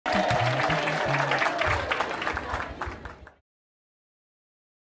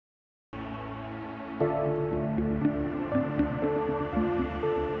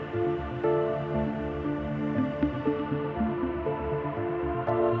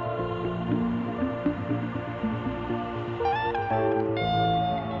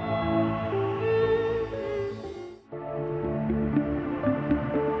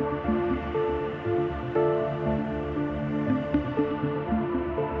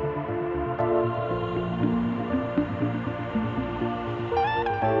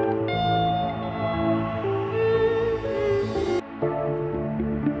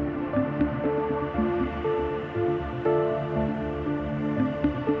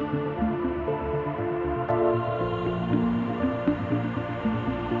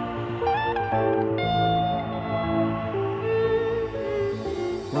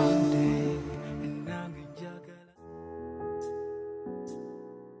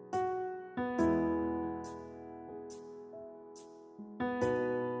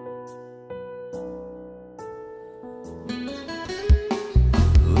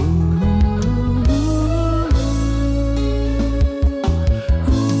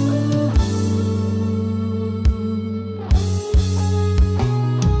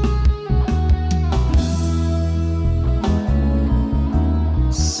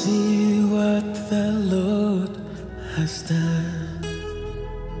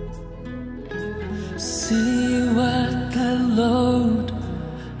See what the Lord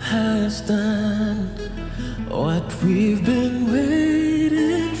has done, what we've been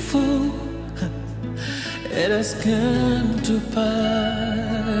waiting for. It has come to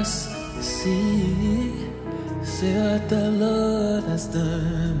pass. See what the Lord has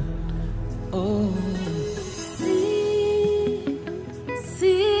done. Oh,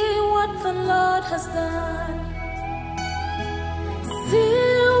 see what the Lord has done.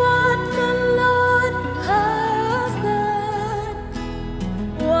 See what the Lord has done.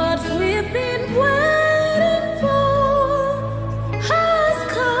 What we've been waiting for has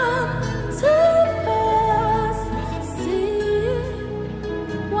come to pass. See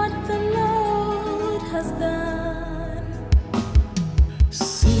what the Lord has done.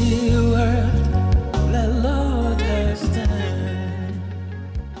 see what the Lord has done.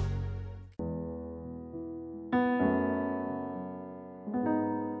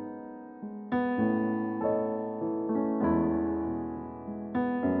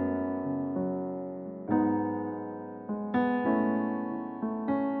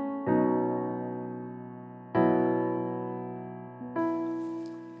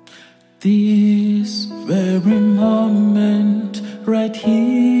 This very moment, right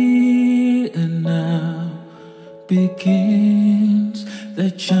here and now, begins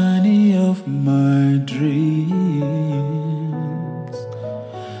the journey of my dreams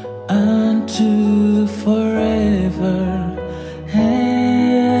unto forever,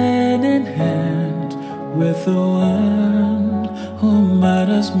 hand in hand with the one who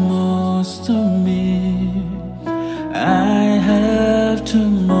matters most to me. I have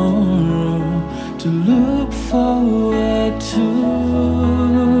tomorrow to look forward to,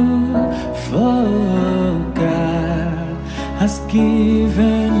 for God has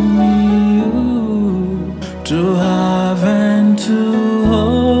given me you to have and to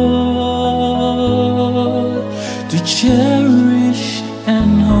hold, to cherish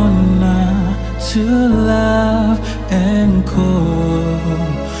and honor, to love and call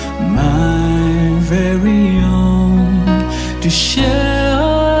my very own, to share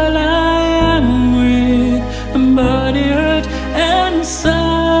all I am with body, earth, and soul.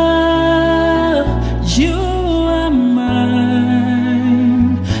 You are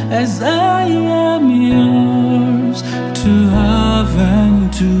mine as I am yours, to have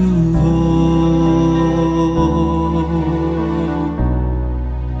and to hold.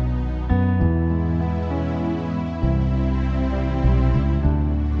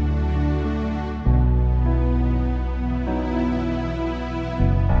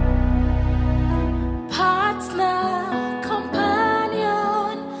 Partner,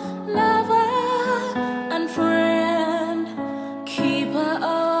 companion, lover, and friend, keeper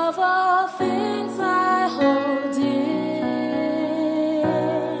of all things I hold dear.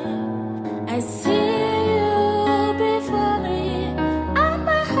 I see you before me, and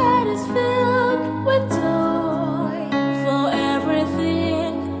my heart is filled with joy for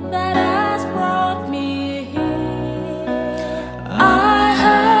everything that has brought me here. I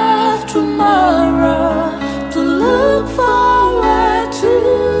have tomorrow to look forward to,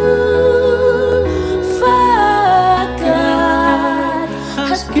 for God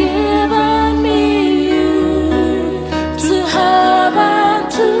has given me you to have and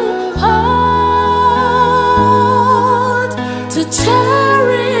to hold, to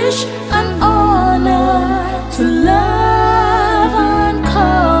cherish and honor, to love and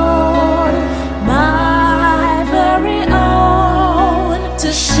call my very own,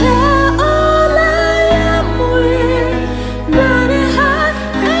 to share all I am with, body, heart,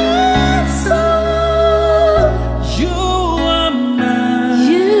 and soul. You are mine,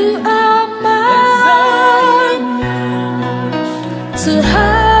 You are mine, to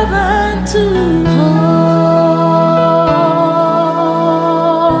have and to hold,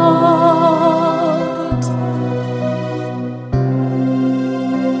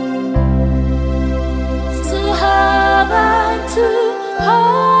 to have and to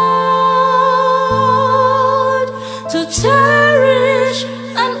hold, to cherish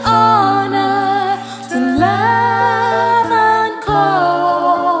and honor, to love and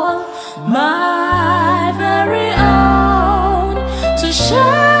call my very own, to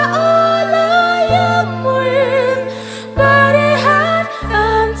share all I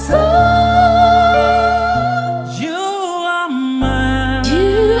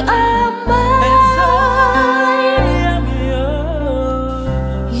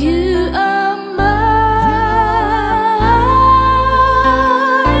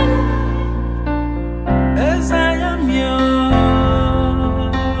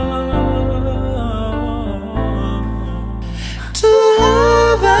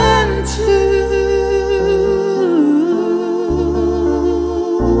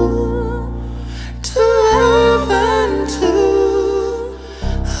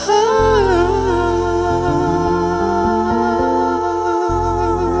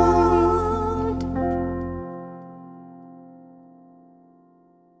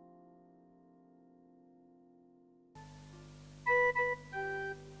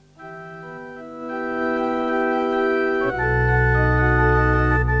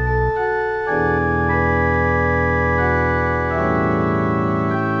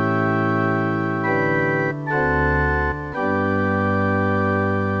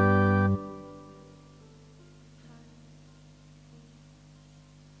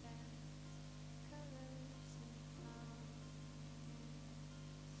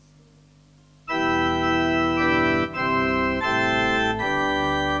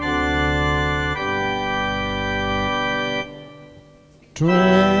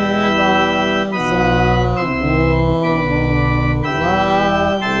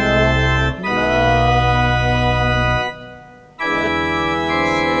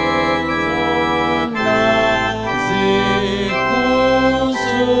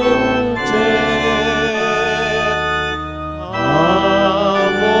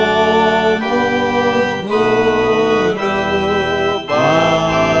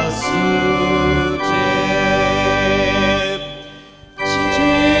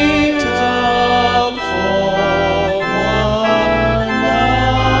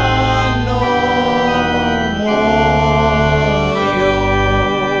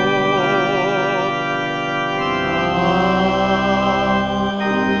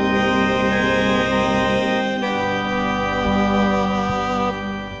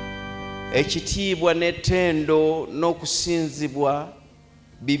ekitiibwa n'ettendo n'okusinzibwa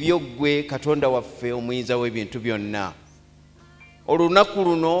bibyo ggwe Katonda waffe omuyinza w'ebintu byonna. Olunaku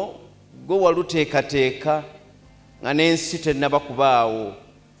luno gwe waluteekateeka nga n'ensi tennaba kubaawo,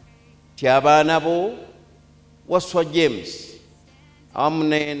 ti abaana bo Waswa James awamu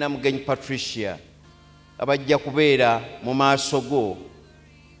ne Namugenyi Patricia abajja kubeera mu maaso go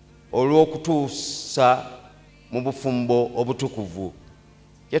olw'okutuusa mu bufumbo obutukuvu.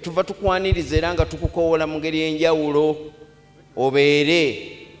 Kyetuva tukwaniriza era nga tukukoowola mu ngeri enjawulo obeere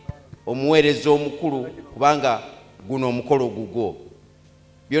omuweereza omukulu, kubanga guno omukolo gugwo.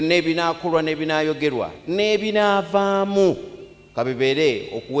 Byonna ebinaakolwa n'ebinaayogerwa n'ebinaavaamu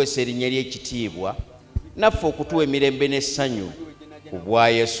kabibeere okuweesa erinnya ly'ekitiibwa, naffe okutuwa emirembe n'essanyu ku bwa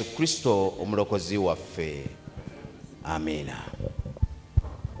Yesu Kristo omulokozi waffe. Amiina.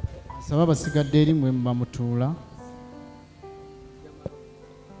 Nsaba abasigadde eri mwe bamutuula.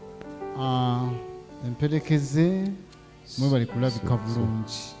 Emperekeze mwe bali kulabika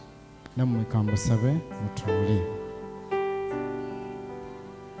bulungi, nammwe kambusabe mutuule.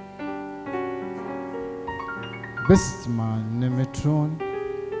 Bestman ne Metron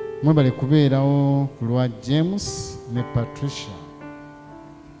mwe bali kubeerawo ku lwa James ne Patricia,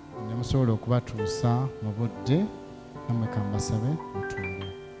 ne musobola okubatuusa mu budde, nammwe kambasabe mutuule.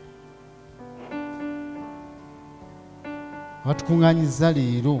 Abatukuŋŋaanyiza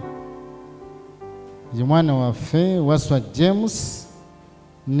leero ye mwana waffe Waswa James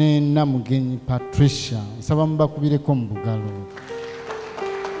ne Namugenyi Patricia, nsaba mubakubireko mu bugalo.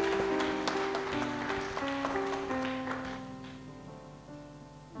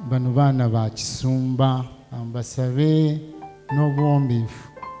 Bano baana ba Kisumba, ambasabe n'obuwombeefu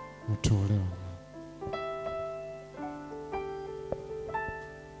mutuule.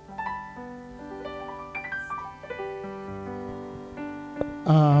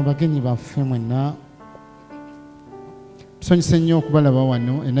 Abagenyi baffe mwenna tusanyuse nnyo okubalaba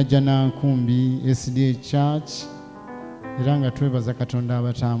wano Enajjanankumbi SDA Church, era nga twebaza Katonda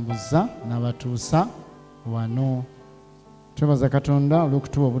abatambuza n'abatuusa wano. Twebaza Katonda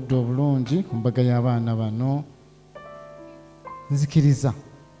olw'okutuwa obudde obulungi ku mbaga y'abaana bano. Nzikiriza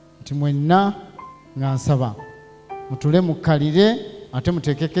nti mwenna nga nsaba mutule mukkalire ate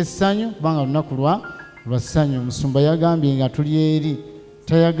muteekeko essanyu, kubanga lunaku lwa ssanyu. Omusumba yagambye nga tuli eri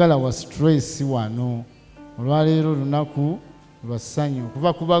tayagala wa stress wano. Olwaleero lunaku lwa ssanyu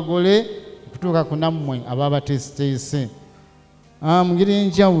okuva ku bagole okutuuka ku nammwe abaabateeseteese. Mu ngeri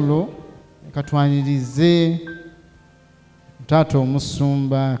enjawulo katwanirize taata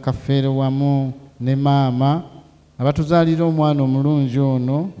omusumba Kafeere wamu ne maama abatuzaalira omwana omulungi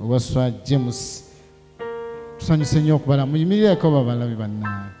ono Waswa James. Tusanyuse nnyo okubala, muyimirireko babalabi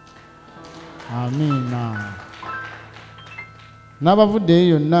bannange. Amiina. N'abavuddeyo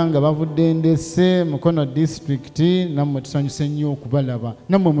yonna nga bavudde Ndese Mukono District, nammwe tusanyuse nnyo okubalaba,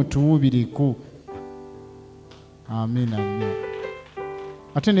 nammwe mutuwuubireko. Amiina nnyo.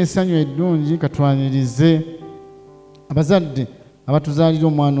 Ate n'essanyu eddungi katwanirize abazadde abatuzaalira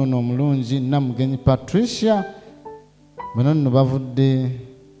omwana ono omulungi Namugenyi Patricia. Bano nno bavudde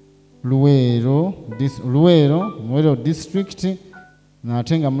Luweero District,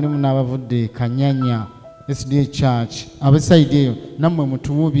 ate nga mulimu n'abavudde Kanyanya SDA Church. Abasayidi eyo nammwe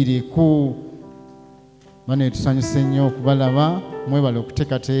mutuwuubireko. Bano tusanyuse nnyo okubalaba, mwebale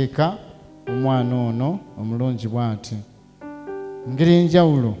okuteekateeka omwana ono omulungi bw'ati. Ngeri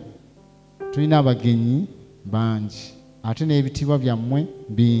enjawulo tulina abagenyi bangi ate n'ebitiibwa byammwe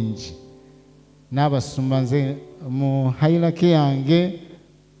bingi. N'abasumba nze mu hayiraki yange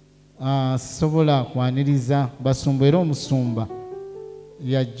sisobola kwaniriza basumba, era omusumba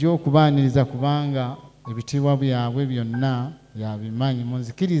yajja okubaaniriza kubanga ebitiibwa byabwe byonna yabimanyi.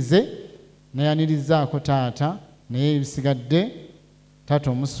 Munzikirize nayanirizaako taata, naye ebisigadde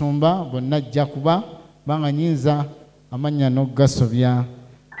taata omusumba bonna ajja kuba banga nyinza amannya n'ogasobya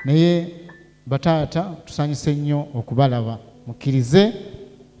naye bataata tusanyuse nnyo okubalaba mukkirize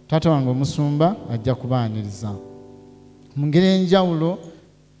taata wange omusumba ajja kubaaniriza mu ngeri enjawulo.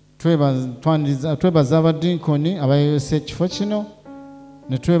 Twebaza abadinkoni abayolesa ekifo kino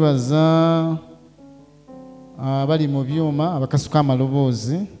ne twebaza abali mu byuma abakasuka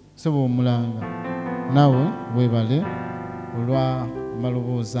amaloboozi soba omulanga nawe webale olwa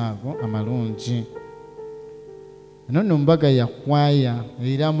amaloboozi ago amalungi. Eno nno mbaga yakwaya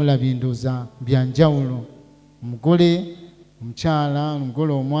era mulaba endooza byanjawulo omugole omukyala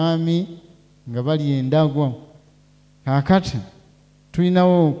omugole omwami nga bali endago. Kaakati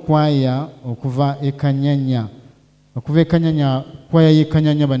tulinawo okwaya okuva ekanyanya kwaya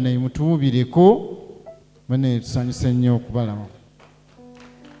y'ekanyanya bannaye mutuwubireko bannaye tusanyuse nnyo okubalaba.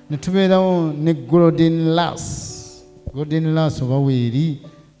 Ne tubeerawo ne golden lass oba weeri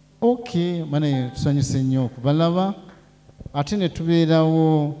bannaye tusanyuse nnyo okubalaba. Ate ne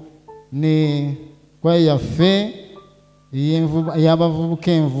tubeerawo ne kwaya yaffe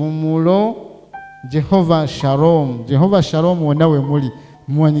ey'abavubuka envumulo Jehova Shalom wonna we muli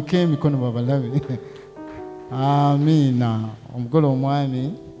muwanike emikono babalabe. Amiina. Omugole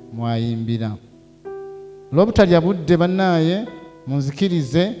omwami mwayimbira. Olw'obutalya budde bannaaye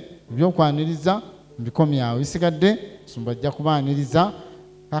munzikirize ebyokwaniriza mbikomyawo bisigadde Musumba ajja kubaaniriza.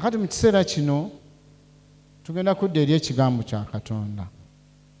 Kaakati mu kiseera kino tugenda kudda eri ekigambo kya Katonda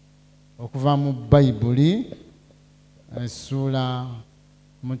okuva mu Bayibuli essuula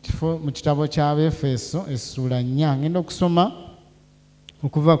mu kitabo ky'Abefeso essuula 4 ngenda okusoma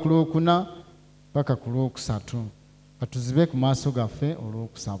okuva ku Lwokuna paka ku Lwokusatu. Katuzibe ku maaso gaffe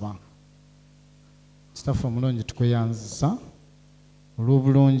olw'okusaba. Kitaffe omulungi tukweyanzisa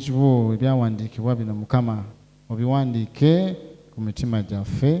olw'obulungi bwo ebyawandiikibwa bino Mukama obiwandiike ku mitima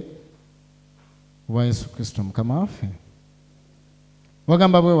gyaffe kubwa Yesu Kristo Mukama waffe.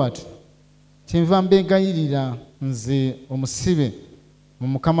 Wagamba bwe wati kyenva mbegayirira nze omusibe mu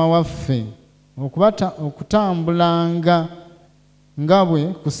Mukama waffe okutambulanga nga bwe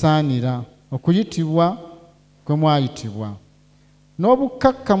kusaanira okuyitibwa kwe mwayitibwa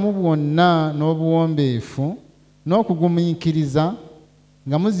n'obukakkamu bwonna n'obuwombeefu n'okugumiikiriza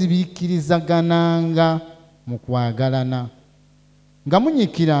nga muzibiikirizagananga mu kwagalana nga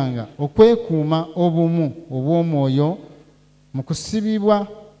munyiikiranga okwekuuma obumu obw'omwoyo mu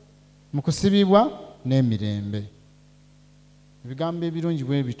kusibibwa n'emirembe. Ebigambo ebirungi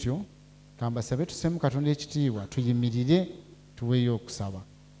bwe bityo kambasabe tusemu Katonda ekitiibwa tuyimirire tuweeyo okusaba.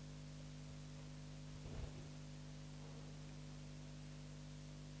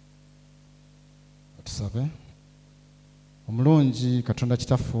 Tusabe. Omulungi Katonda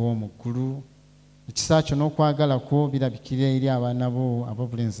kitaffe ow'omu ggulu ekisa kyo n'okwagala kwo birabikira eri abaana bo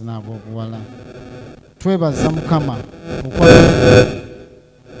ab'obulenzi n'ab'obuwala. Twebaza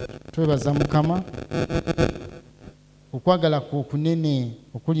Mukama okwagala kwo okunene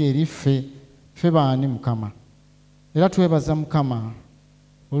okuli eri ffe baani Mukama. Era twebaza Mukama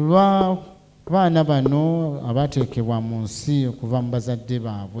olwa baana bano abateekebwa mu nsi okuva mu bazadde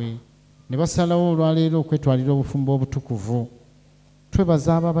baabwe ne basalawo olwaleero okwetwalira obufumbo obutukuvu.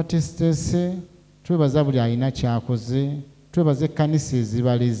 Twebaza ababateeseteese, twebaza buli alina kyakoze, twebaza ekkanisa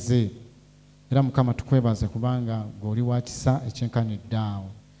ezibaleze. Era Mukama tukwebaze kubanga gw'oli wa kisa ekyenkanidde awo.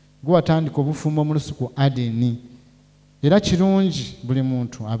 Gwe watandika obufumbo mu lusuku Adeni. Era kirungi buli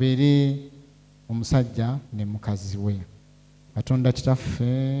muntu abeere omusajja ne mukazi we. Katonda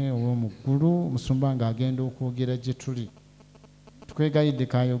kitaffe ow'omu ggulu Musumba ng'agenda okwogera gye tuli. Tukwegayidde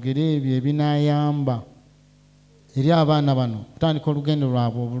kayogere ebyo ebinaayamba eri abaana bano kutandika olugendo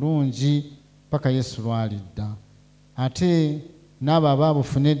lwabwe obulungi paka Yesu lwalidda. Ate n'abo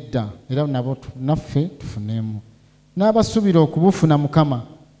abaabufuna edda era nabo naffe tufunemu. N'abasuubira okubufuna Mukama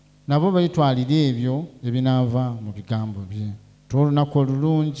nabo bayitwalire ebyo ebinaava mu bigambo bye. Tuwa olunaku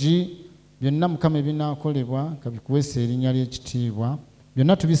olulungi byonna Mukama ebinaakolebwa kabikuweesa erinnya ly'ekitiibwa.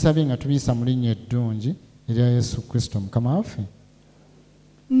 Byonna tubisabye nga tubiyisa mu linnya eddungi erya Yesu Kristo Mukama waffe.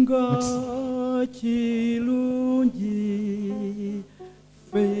 Nga kirungi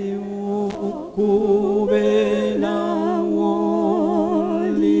ffe okubeera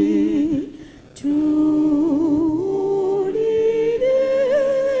woli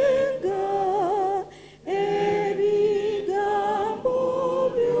tuwulirenga ebigambo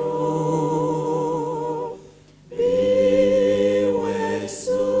byo biwe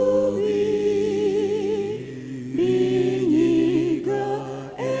essuubi binyiga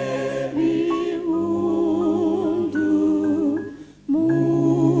ebirundu mu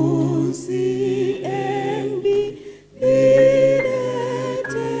nsi embi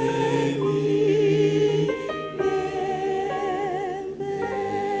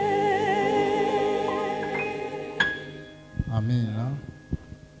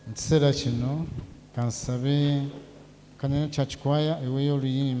kiseera kino kansabe Kanyana Church Choir eweeyo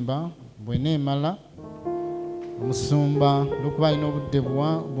oluyimba bweneemala omusumba lwokuba alina obudde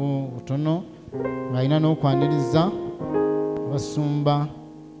butono ng'alina n'okwaniriza abasumba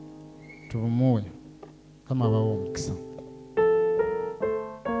tubumuwe kama abawo omukisa.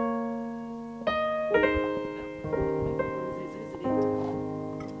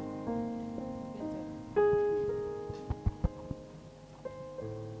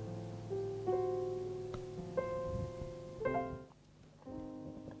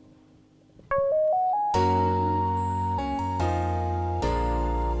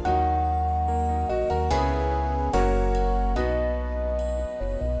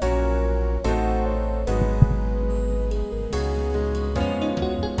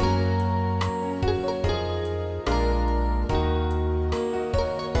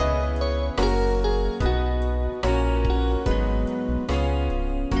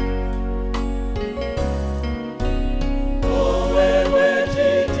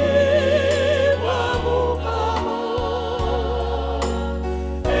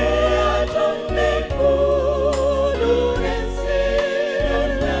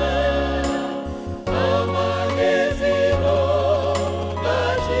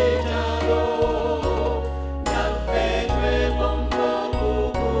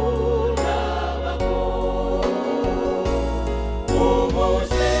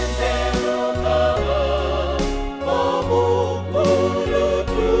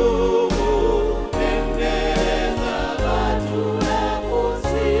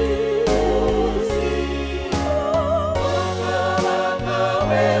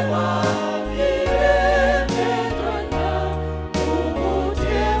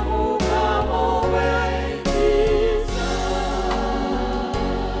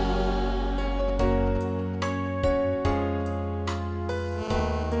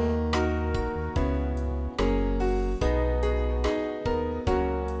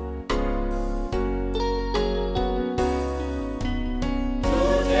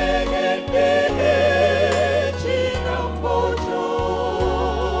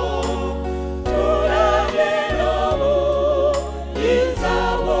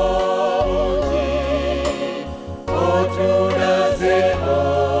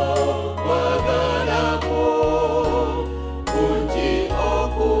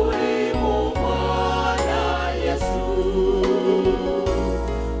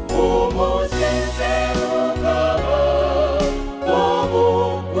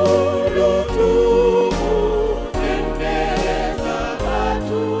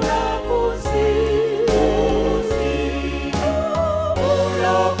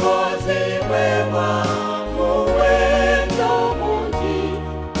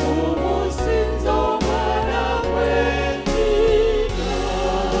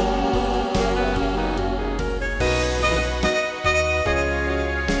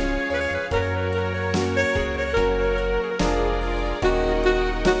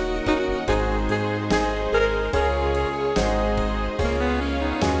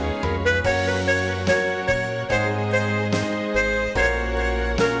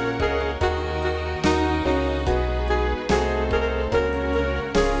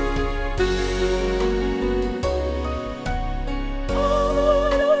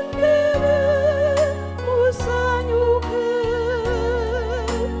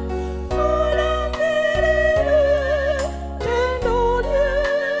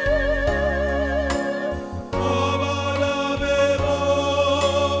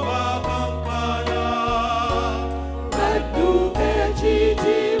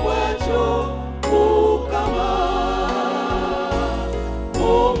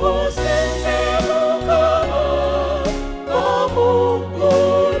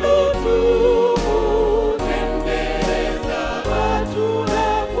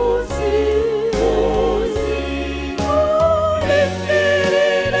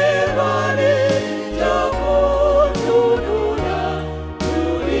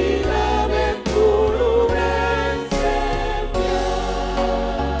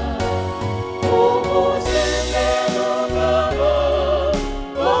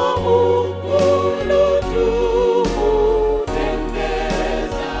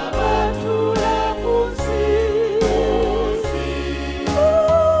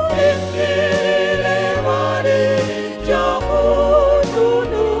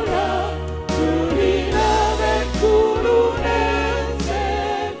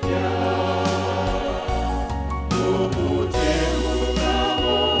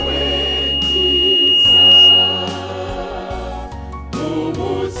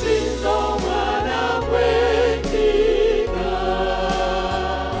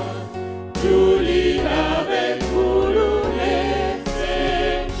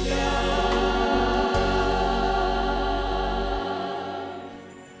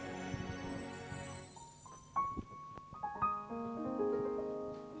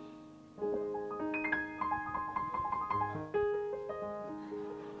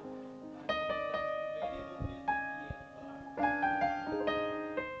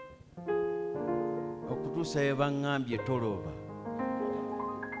 okutuusa we baŋŋambye toloba.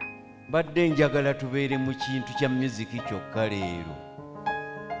 Badde njagala tubeere mu kintu kya musiki kyokka leero.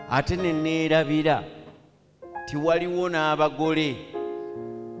 Ate ne neerabira tiwaliwo n'abagole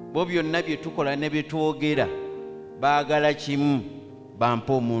bo byonna bye tukola ne bye twogera baagala kimu,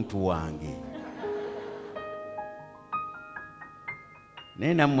 bampa omuntu wange.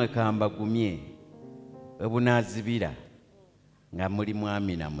 Naye nammwe kambagumye bwe bunaazibira nga muli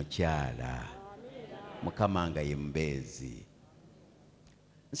mwami na mukyala, Mukama nga ye mubeezi.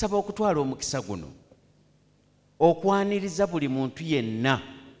 Nsaba okutwala omukisa guno okwaniriza buli muntu yenna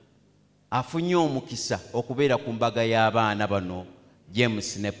afunye omukisa okubeera ku mbaga y'abaana bano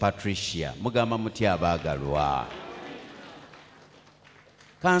James ne Patricia. Mugamba muti abaagalwa?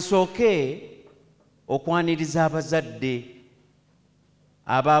 Kansooke okwaniriza abazadde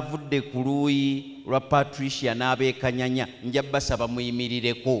abavudde ku luuyi lwa Patricia n'abeekanyanya. Nja basaba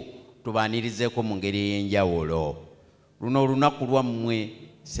muyimirireko tubaanirizeko mu ngeri ey'enjawulo. Luno olunaku lwammwe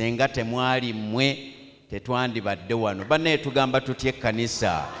senga temwali mmwe tetwandibadde wano. Bannaye tugamba tutya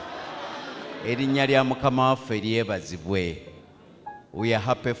ekkanisa? Erinnya lya Mukama waffe lyebazibwe. We are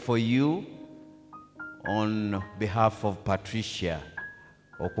happy for you on behalf of Patricia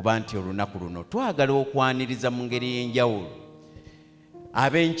okuba nti olunaku luno twagala okwaniriza mu ngeri y'enjawulo.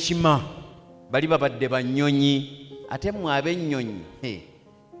 Ab'enkima bali babadde bannyonyi, ate mmwe ab'ennyonyi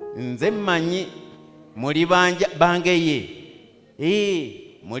nze mmanyi muli bangeye,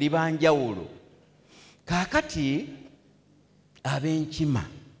 muli banjawulo. Kaakati ab'enkima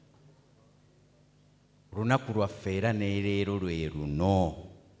olunaku lwaffe era n'eleero lwe luno.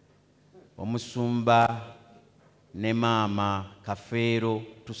 Omusumba ne maama Kafeero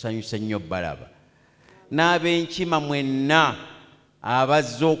tusanyuse nnyo balaba. N'ab'enkima mwenna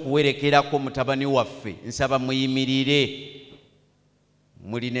abazze okuwerekerako mutabani waffe nsaba muyimirire.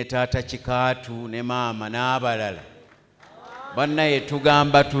 Muli ne taata Kikaatu ne maama n'abalala. Bannaye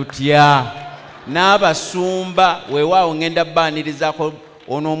tugamba tutya? N'abasumba weewaawo ngenda bbaanirizaako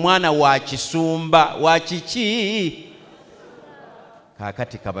ono omwana wa kisumba wa kiki?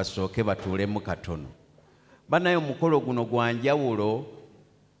 Kaakati kabasooke batuulemu katono. Bannaye omukolo guno gwa njawulo.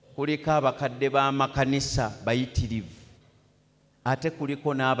 Kuliko abakadde b'amakanisa bayitirivu, ate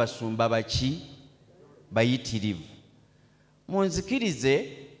kuliko n'abasumba baki bayitirivu. Munzikirize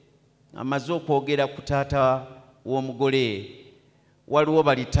amaze okwogera ku taata w'omugole, waliwo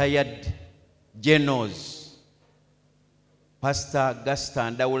ba retired generals Pastor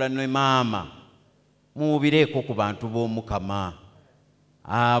Gaston Ndawula ne maama, mubireeko ku bantu b'Omukama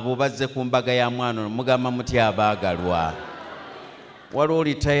abo bazze ku mbaga ya mwana. Mugamba muti abaagalwa? Waliwo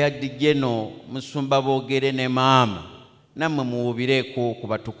retired general Musumba Boogere ne maama, nammwe mubireeko ku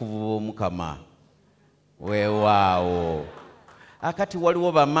batukuvu b'Omukama. Weewaawo akati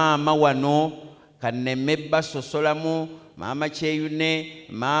waliwo bamaama wano Kanneme Basosolamu, maama Kyeyune,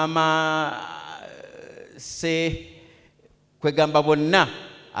 maama se kwegamba bonna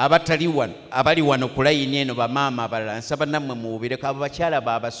abatali wano abali wano ku layini eno bamaama abalala. Nsaba nammwe muwubireko abo bakyala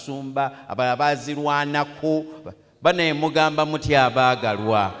babasumba abalala bazirwanako. Bannaye mugamba muti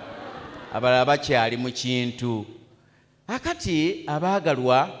abaagalwa? Abalala bakyali mu kintu. Akati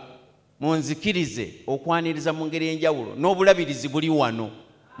abaagalwa munzikirize okwaniriza mu ngeri enjawulo n'obulabirizi buli wano.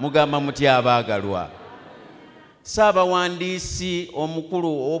 Mugamba muti abaagalwa? Ssaabawandiisi omukulu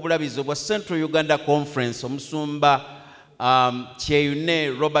ow'obulabizi obwa Central Uganda Conference omusumba Kyeyune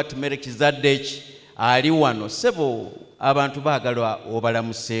Robert Melchizedek ali wano. Sebo abantu baagalwa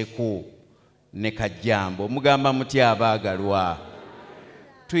obalamuseeko ne Kajjambo. Mugamba muti abaagalwa?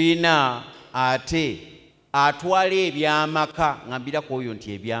 Tuyina ate atwala ebyamaka. Ngambirako oyo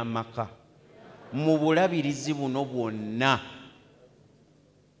nti ebyamaka mu bulabirizi buno bwonna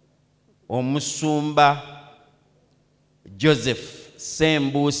omusumba Joseph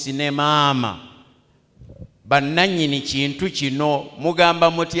Sembuusi ne maama bannannyini kintu kino.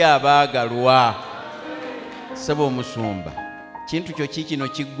 Mugamba muti abaagalwa? Saba omusumba kintu kyo kikino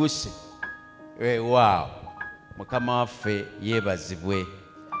kigguse. Waaw, Mukama waffe yeebazibwe.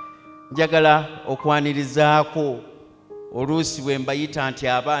 Njagala okwanirizaako oluusi bwe mbayita nti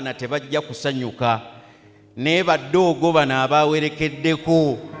abaana tebajja kusanyuka naye baddoogo bano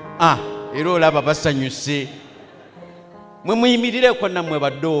abaawerekeddeko era olaba basanyuse. Mwe muyimirireko nammwe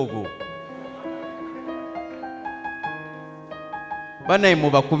baddoogo. Bannaye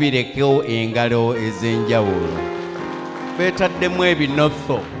mubakubireko engalo ez'enjawulo. Beetaddemu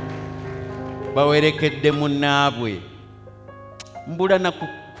ebinotho bawerekedde munnaabwe. Mbula na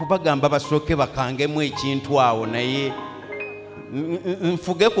kubagamba basooke bakangemu ekintu awo naye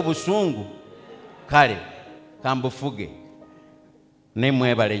nfuge ku busungu. Kale kambufuge naye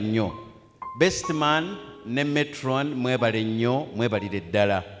mwebale nnyo. best man ne matron mwebale nnyo mwebalire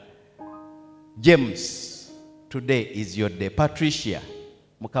ddala. James, today is your day. Patricia,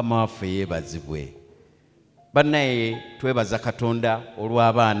 mukama waffe yeebazibwe. Bannaye twebaza Katonda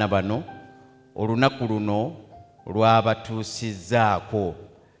olw'abaana bano olunaku luno lwabatuusizzaako.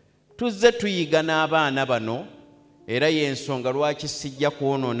 Tuzze tuyiga n'abaana bano era y'ensonga lwaki sijja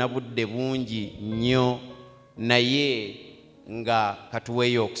kwonoona budde bungi nnyo naye nga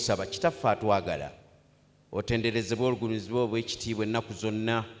katuweeyo okusaba. Kitaffe atwagala otenderezebwe olugulumizibwe obw'ekitiibwa ennaku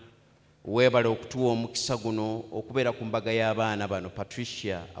zonna. Weebale okutuwa omukisa guno okubeera ku mbaga y'abaana bano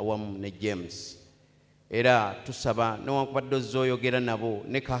Patricia awamu ne James. Era tusaba newankubadde ozze oyogera nabo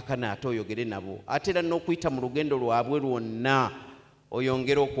ne kaakana ate oyogere nabo ate era n'okuyita mu lugendo lwabwe lwonna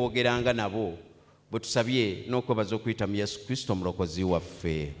oyongere okwogeranga nabo bwe tusabye n'okwebaza okuyita mu Yesu Kristo omulokozi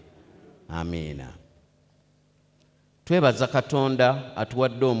waffe. Amiina. Twebaza Katonda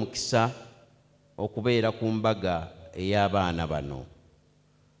atuwadde omukisa okubeera ku mbaga ey'abaana bano.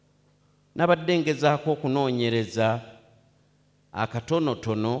 Nabadde ngezaako okunoonyereza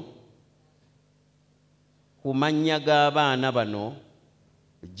akatonotono ku mannya g'abaana bano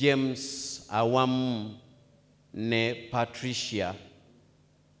James awamu ne Patricia,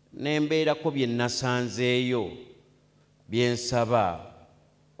 nembeerako bye nasanzeeyo bye nsaba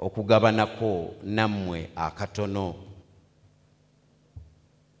okugabanako nammwe akatono.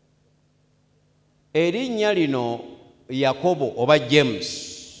 Erinnya lino Yakobo oba James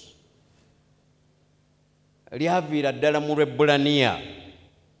lyaviira ddala mu Lwebbulaniya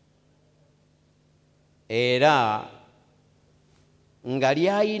era nga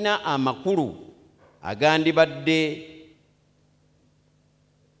lyayina amakulu agandibadde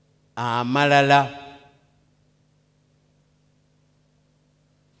amalala.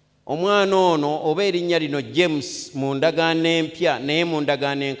 Omwana ono oba erinnya lino James mu ndagaano empya naye mu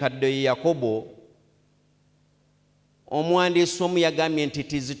ndagaano enkadde ye Yakobo, omuwandiisi omu yagambye nti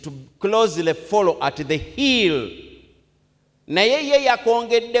it is to closely follow at the heel, naye ye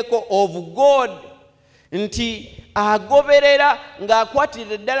yakongeddeko of God, nti agoberera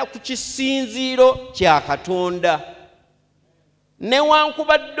ng'akwatirira ddala ku kisinziiro kya Katonda.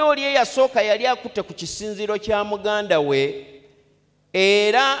 Newankubadde oli eyasooka yali akutte ku kisinziiro kya muganda we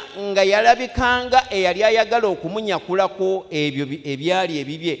era nga yalabikanga eyali ayagala okumunyakulako ebyo ebyali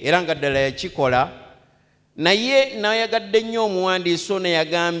ebibye era nga ddala yakikola, naye nayagadde nnyo omuwandiisi ono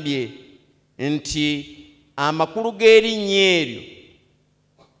yagambye nti amakulu g'erinnya eryo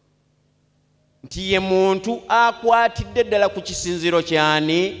nti ye muntu akwatidde ddala ku kisinziiro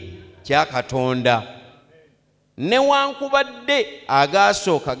kyani kya Katonda. Newankubadde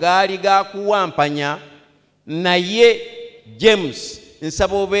agaasooka gaali gakuwampanya, naye James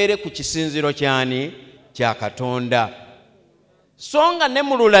nsaba obeere ku kisinziiro kyani kya Katonda. So nga ne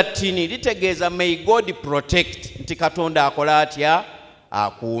mu Lulatini litegeeza may God protect, nti Katonda akola atya?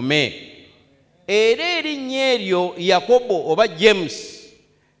 Akuume. Era erinnya eryo Yakobo oba James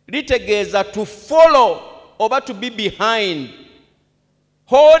litegeeza to follow oba to be behind,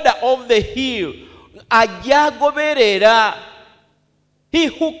 holder of the heel, ajagoberera. He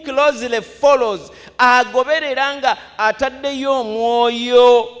who closely follows, agoberera nga ataddeyo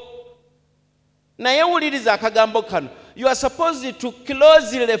omwoyo. Naye wuliriza akagambo kano, you are supposed to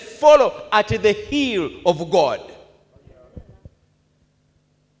closely follow at the heel of God.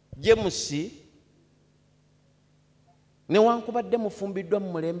 James newankubadde mufumbiddwa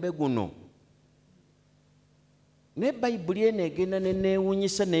mu mulembe guno, ne Bayibuli eno egenda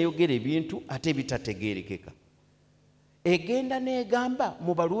neneewunyisa neeyogera ebintu ate ebitategeerekeka. Egenda neegamba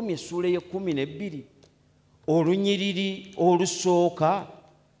mu Baluumi essuula ye-12 olunyiriri olusooka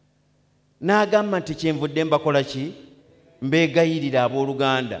n'agamba nti kyenvudde mbakola ki? Mbeegayirira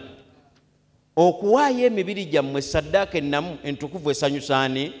abooluganda okuwaayo emibiri gyammwe ssaddaaka ennamu entukuvu esanyusa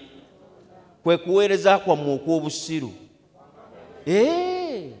ani? Kwe kuweereza kwammwe okw'obusiru.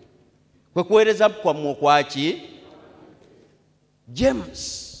 Kwe kuweereza kwammwe okwaki?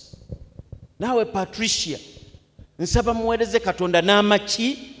 James, naawe Patricia, nsaba muweereze Katonda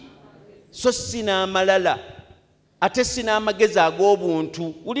n'amaki so si n'amalala ate si n'amagezi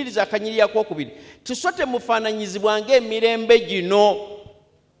ag'obuntu. Wuliriza akanyiriri akookubiri, tusote mufaananyizibwa ng'emirembe gino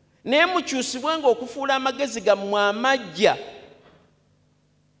naye mukyusibwe ng'okufuula amagezi gammwe amagya.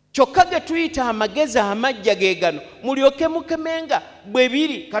 Kyokka ge tuyita amagezi amagya ge gano mulyoke mukemenga bwe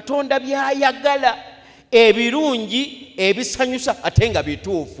biri Katonda by'ayagala, ebirungi ebisanyusa ate nga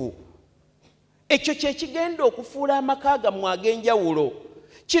bituufu. Ekyo kye kigenda okufuula amaka gammwe ag'enjawulo.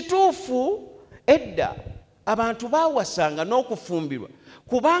 Kituufu edda abantu baawasanga n'okufumbirwa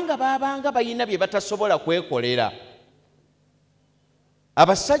kubanga baabanga balina bye batasobola kwekolera.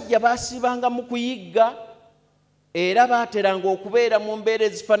 abasajja baasibanga mu kuyigga era baateranga okubeera mu mbeera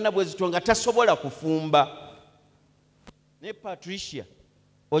ezifaanana bwe zityo nga tasobola kufumba. Ne Patricia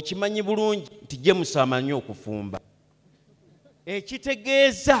okimanyi bulungi nti James amanyi okufumba,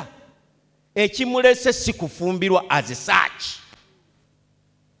 ekitegeeza ekimulese si kufumbirwa as such.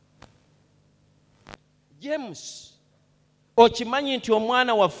 James okimanyi nti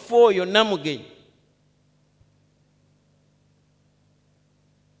omwana waffe oyo Namugenyi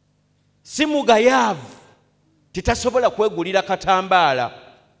si mugayaavu titasobola kwegulira katambaala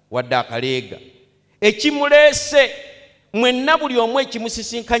wadde akaleega. Ekimuleese mwenna buli omu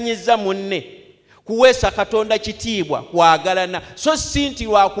ekimusisinkanyizza munne kuweesa Katonda kitiibwa, kwagalana, so si nti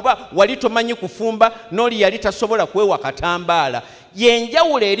lwakuba wali tomanyi kufumba n'oli yali tasobola kwewa katambaala.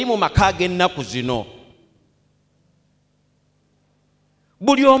 Yenjawulo eri mu maka g'ennaku zino.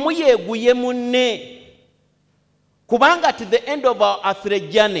 Buli omu yeeguye munne, kubanga at the end of our earthly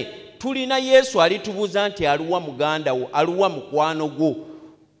journey tulina Yesu alitubuuza nti aluwa muganda wo, aluwa mukwano gwo.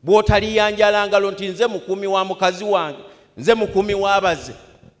 Bw'otaliyanjala ngalo nti nze mukumi wa mukazi wange, nze mukumi w'abaze.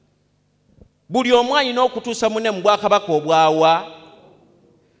 Buli omu alina okutuusa munne mu bwakabaka obwawa.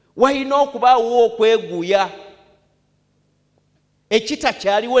 Walina okubaawo okweguya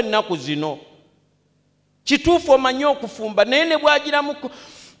ekitakyaliwo ennaku zino. Kituufu omanyi okufumba naye ne bwagiramu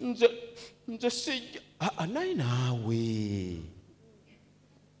nze sijja naye naawe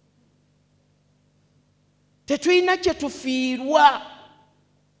tetulina kye tufiirwa.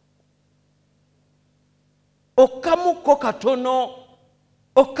 Okkamukko katono,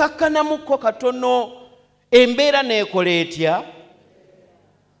 okkakkanamuko katono, embeera neekola etya?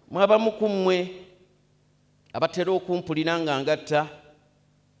 Mwabamu ku mmwe abatera okumpulira nga ngatta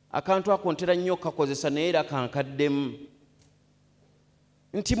akantu ako ntera nnyo okkakozesa naye era kankaddemu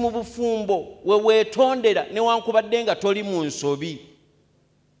nti mu bufumbo we weetondera newankubadde nga toli mu nsobi.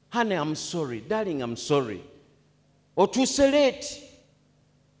 Honey, I'm sorry. Darling, I'm sorry. Otuuse leeti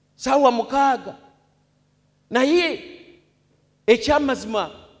saawa 6 naye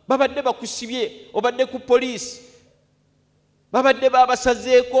ekyamazima babadde bakusibye, obadde ku poliisi, babadde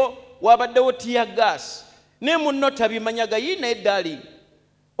babasazeeko, wabaddewo tear gas, ne munno tabimanyaga. Yine darling,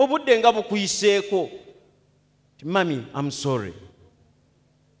 obudde nga bukuyiseeko. Mami, I'm sorry.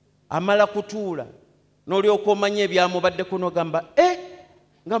 Amala kutuula n'olyoka omanya ebyamubadde kuno gamba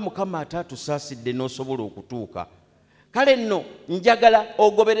nga Mukama ataatusaasidde n'osobola okutuuka. Kale nno njagala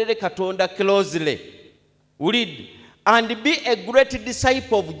ogoberere Katonda closely. Read and be a great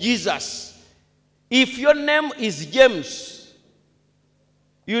disciple of Jesus. If your name is James,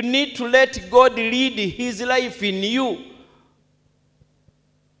 you need to let God lead his life in you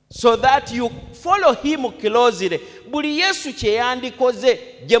so that you follow him closely. Buli Yesu kye yandikoze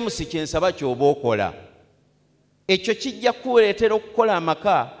James kyensaba ky'oba okola. Ekyo kijja kuleetera okukola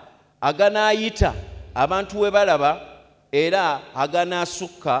amaka aganaayita abantu we balaba era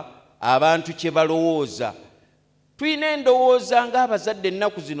aganaasukka abantu kye balowooza. Tulina endowooza ng'abazadde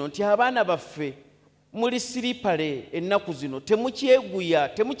ennaku zino nti abaana baffe muli siripale ennaku zino, temukyeguya,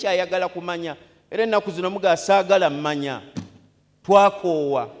 temukyayagala kumanya. Era ennaku zino mugasaagala mmanya,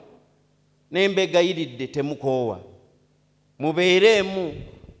 twakoowa n'embegayiridde temukoowa. Mubeeremu,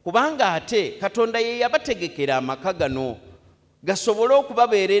 kubanga ate Katonda ye yabategekera amaka gano gasobole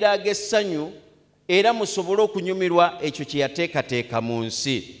okubabeerera ag'essanyu era musobole okunyumirwa ekyo kye yateekateeka mu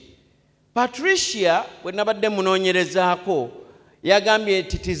nsi. Patricia bwe nabadde munoonyerezaako yagambye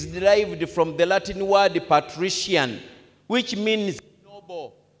it is derived from the Latin word patrician which means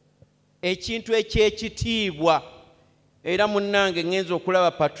noble, ekintu ekyekitiibwa. Era munnange ngenza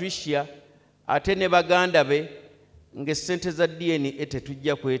okulaba Patricia ate ne baganda be ng'essente za DNA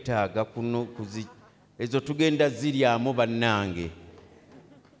tetujja kwetaaga kuno ezo tugenda ziryamu bannange.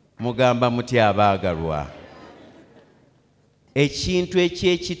 Mugamba mutya abaagalwa? Ekintu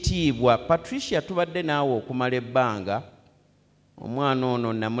ekyekitiibwa. Patricia tubadde naawe okumala ebbanga. Omwana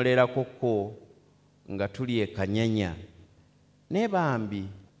ono namulerakoko nga tuli e Kanyanya. Ne bambi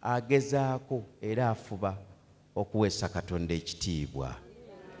agezaako era afuba okuweesa Katonda ekitiibwa.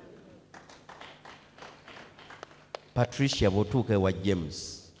 Patricia bw'otuuka ewa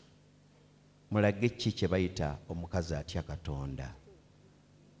James mulage ki kye bayita omukazi atya Katonda,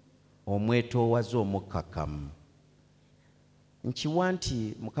 omwetoowaze omukkakkamu. Nkiwa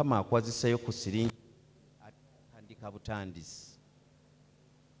nti Mukama akwazisayo ku siringi atandika butandisi.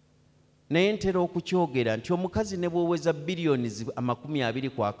 Naye ntera okukyogera nti omukazi ne bw'oweza biliyoni 20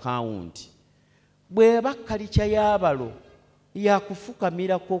 ku akawunti, bw'eba kalica y'abalo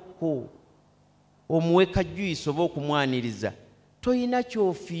yakufukamirako omuwe kajjuyiso oba okumwaniriza, toyina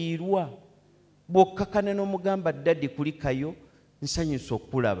kyofiirwa. Bw'okkakana n'omugamba ddadi kulikayo nsanyusa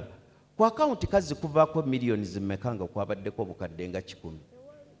okulaba ku akawunti kazi kuvaako miliyoni zimmeka nga kwabaddeko obukadde nga 10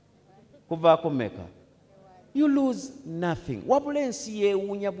 kuvaako mmeka? You lose nothing. Wabula ensi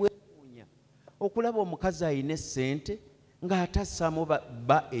yeewuunya bwewuunya okulaba omukazi ayina essente ng'atassaamu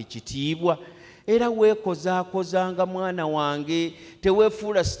ba ekitiibwa era weekozaakozanga mwana wange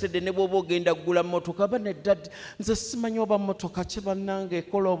teweefuula sitede ne bw'oba ogenda kugula mmotoka bane ddadde nze simanyi oba mmotoka ki bannange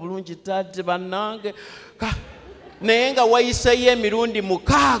ekola obulungi ddadde bannange naye nga wayiseyo emirundi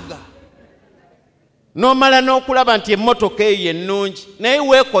 6 n'omala n'okulaba nti emmotoka eyo ennungi naye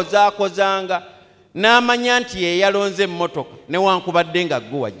weekozaakozanga n'amanya nti ye yalonze emmotoka newankubadde nga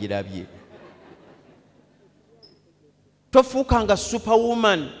ggwe wagirabye. Tofuukanga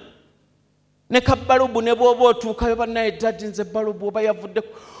superwoman ne kabbalubu ne bw'oba otuukayo bannaye ddadde nze balubu oba yavuddeko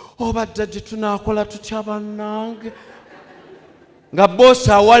oba ddadde tunaakola tutya bannange nga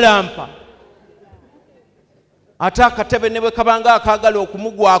boosi awalampa ate akatebe ne bwe kabanga akaagala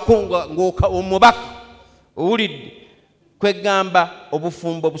okumugwako ng'omubaka owulidde kwegamba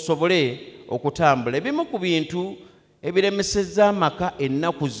obufumbo busobole okutambula. Ebimu ku bintu ebiremesezza amaka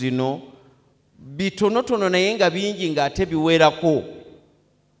ennaku zino bitonotono naye nga bingi ng'ate biwerako.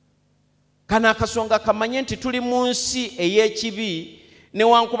 Kano akasonga kamanye nti tuli mu nsi ey'ekibi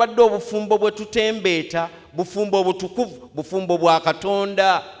newankubadde obufumbo bwe tutembeeta bufumbo obutukuvu bufumbo bwa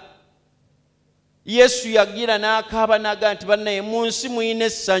Katonda. Yesu yagira n'akaaba n'agamba nti bannaye mu nsi muyina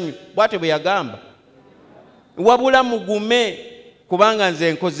essanyu bw'atyo bwe yagamba wabula mugume kubanga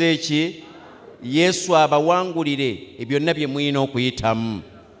nze nkoze eki? Yesu abawangulire byonna bye muyina okuyitamu.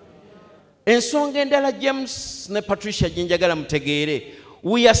 Ensonga endala James ne Patricia gye njagala mutegeere,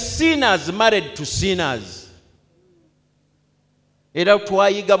 we are sinners married to sinners. Era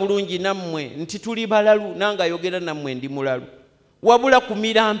twayiga bulungi nammwe nti tuli balalu nange ayogera nammwe ndi mulalu wabula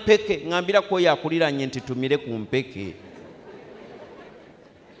kumira mpeke ngambirako yakuliranye nti tumire ku mpeke.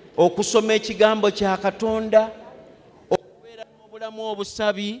 Okusoma ekigambo kya Katonda, okubeera n'obulamu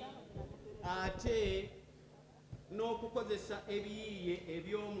obusabi, ate n'okukozesa ebiyiye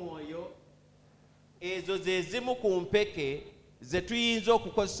eby'omwoyo, ezo ze zimu ku mpeke ze tuyinza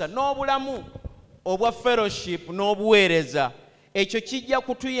okukozesa n'obulamu obwa fellowship n'obuweereza. Ekyo kijja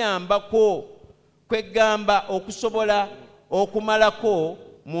kutuyambako kwegamba okusobola okumalako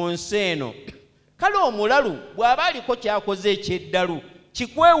mu nsi eno. Kale omulalu bw'aba aliko kyakoze ekyeddalu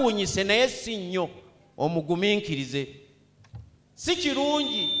kikwewuunyise naye si nnyo omugumiikirize. Si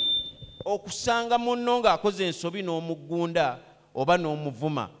kirungi okusanga munno ng'akoze ensobi n'omuggunda oba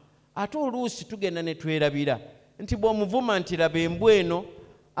n'omuvuma. Ate oluusi tugenda ne twerabira nti bw'omuvuma nti laba embwa eno,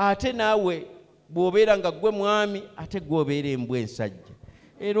 ate naawe bw'obeera nga ggwe mwami ate gw'obeera embwa ensajja.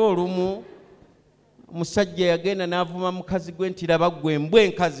 Era olumu musajja yagenda n'avuma mukazi gwe nti laba ggwe embwa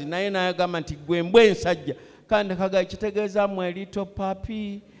enkazi, naye n'ayagamba nti ggwe embwa ensajja. Kandi kaga kitegeeza mwe little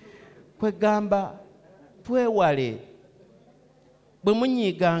papi kwegamba twewale bwe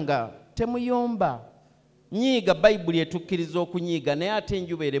munyiiganga temuyomba. Nyiiga Bayibuli etukkiriza okunyiiga naye ate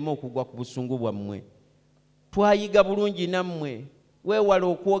enjuba ereme okugwa ku busungu bwammwe. Twayiga bulungi nammwe weewale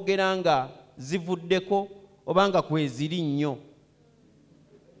okwogera nga zivuddeko obanga kweziri nnyo.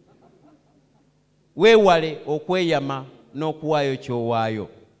 Weewale okweyama n'okuwaayo kyowaayo.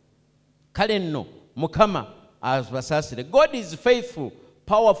 Kale nno Mukama abasaasire. God is faithful,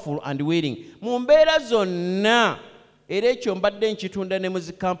 powerful and willing. Mu mbeera zonna, era ekyo mbadde nkitunda ne mu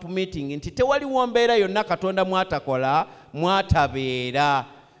zi camp meeting nti tewaliwo mbeera yonna Katonda mwatakola mwatabeera.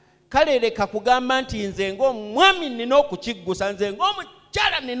 Kale leka kugamba nti nze ng'omwami nina okukiggusa, nze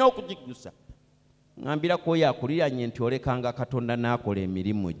ng'omukyala nina okukiggusa. Ngambirako oyo akuliranye nti olekanga Katonda n'akola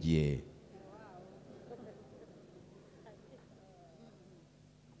emirimu gye.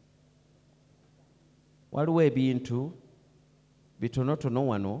 Waliwo ebintu bitonotono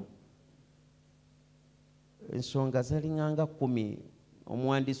wano, ensonga zalinganga 10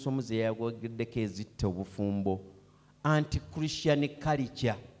 omuwandiisi omuze yagogeddeko ezitta obufumbo. Anti-Christian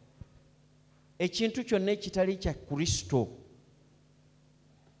culture, ekintu kyonna ekitali kya Kristo.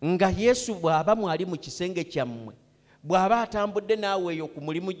 Nga Yesu bw'aba mwali mu kisenge kyammwe, bw'aba atambudde naawe eyo ku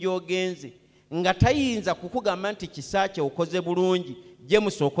mulimu gy'ogenze, nga tayinza kukugamba nti kisaakye okoze bulungi,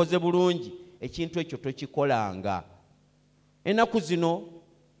 James okoze bulungi, ekintu ekyo tokikolanga. Ennaku zino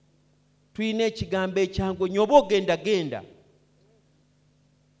tuyina ekigambo ekyangu nnyo, oba ogenda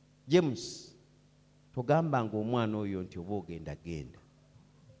James togambanga omwana oyo nti oba ogenda.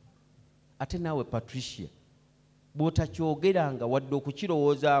 Ate naawe Patricia bw'otakyogeranga wadde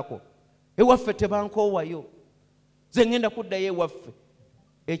okukirowoozaako, ewaffe tebankoowayo, ze ngenda kuddayo ewaffe.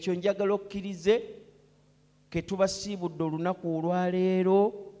 Ekyo njagala okkirize ke tubasiibudde olunaku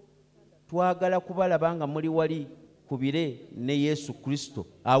olwaleero, twagala kubalaba nga muli wali tukubire ne Yesu Kristo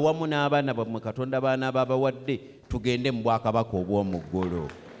awamu n'abaana bammwe Katonda baana babawadde tugende mu bwakabaka obw'omu ggulu.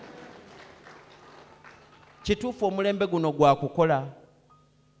 Kituufu omulembe guno gwa kukola.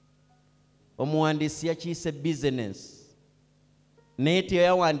 Omuwandiisi yakiyise business naye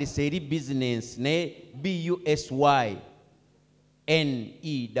teyawandiisa eri business naye BUSYNESS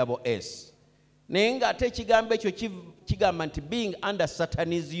naye ng'ate ekigambo ekyo kigamba nti being under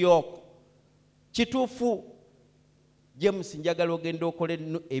Satan's yoke. Kituufu James njagala ogenda okole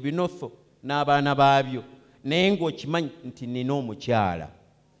ebinotho n'abaana baabyo naye ng'okimanyi nti nina omukyala.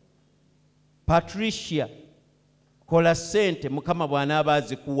 Patricia kola ssente Mukama bw'anaaba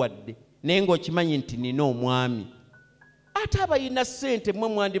azikuwadde naye ng'okimanyi nti nina omwami. Ate abalina ssente mmwe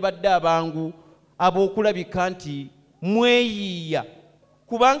mwandibadde abangu ab'okulabika nti mweyiiya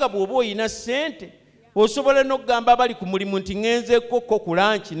kubanga bw'oba oyina ssente osobola n'okugamba abali ku mulimu nti ŋŋenzeeko ku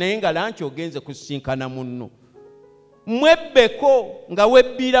lanchi naye nga lanchi ogenze kusisinkana munno. Mwebbeko nga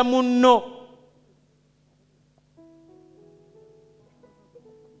webbira munno.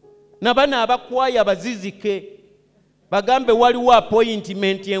 Nabano abakwaya abazizike bagambe waliwo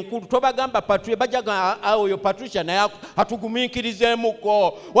appointment enkulu tobagamba Patricia bajaga oyo Patricia naye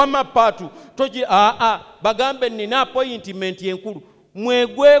atugumiikirizeemuko wama patu toji bagambe nina appointment enkulu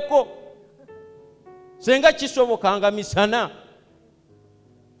mwegweko senga kisobokanga misana.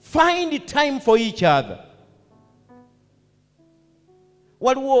 Find time for each other.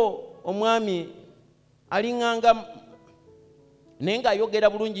 Waliwo omwami alinganga naye ng'ayogera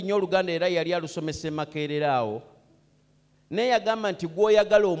bulungi nnyo Oluganda era yali alusomesa Makerere awo naye yagamba nti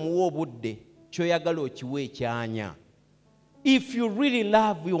gw'oyagala omuwa obudde ky'oyagala okiwa ekyanya. If you really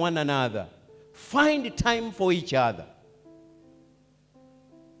love one another, find time for each other.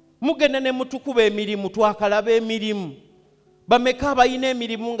 Mugenda ne mutukuba emirimu twakalaba emirimu. Bameka abalina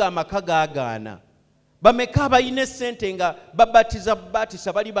emirimu ng'amaka gaagaana. Bameka abalina essente nga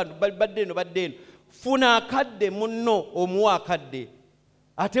babatisa bali badde eno badde eno. Funa akadde munno omuwa akadde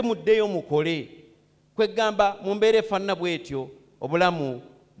ate muddeyo mukole. Kwegamba mu mbeera efaanana bw'etyo obulamu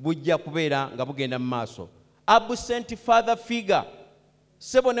bujja kubeera nga bugenda mu maaso. Absent father figure.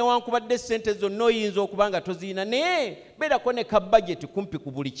 Sebo newankubadde ssente zonna oyinza okuba nga tozirina naye beerako ne ka budget kumpi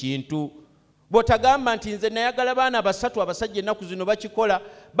ku buli kintu. Bw'otagamba nti nze nayagala baana basatu abasajja ennaku zino bakikola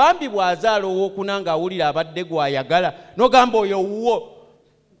bambi bw'azaala owookuna ng'awulira abadde gw'ayagala n'ogamba oyo wuwo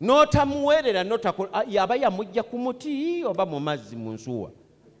n'otamuweerera yaba yamujja ku muti oba mu mazzi mu nsuwa.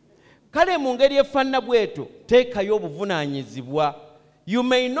 Kale mu ngeri efaanana bw'etyo teekayo obuvunaanyizibwa. You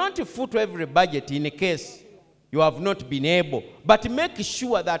may not foot every budget in a case you have not been able, but make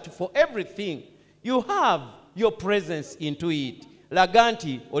sure that for everything you have your presence into it. Laga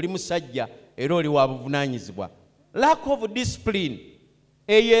nti oli musajja era oli wa buvunaanyizibwa. Lack of discipline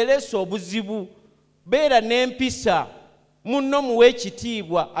eyo eresa obuzibu. Beera n'empisa munno muwe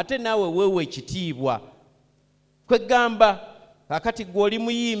ekitiibwa ate naawe weewe ekitiibwa. Kwegamba kakati gwe oli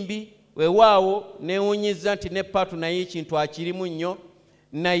muyimbi weewaawo neewunyiza nti ne Patu naye ekintu akirimu nnyo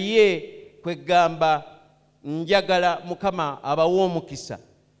naye kwegamba njagala Mukama abawa omukisa.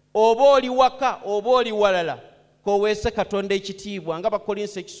 Oba oli waka oba oli walala koweese Katonda ekitiibwa nga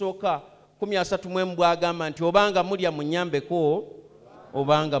Bakolinso ekisooka 13 bw'agamba nti obanga mulya munyambeko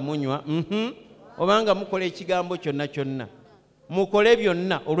obanga munywa obanga mukola ekigambo kyonna kyonna mukole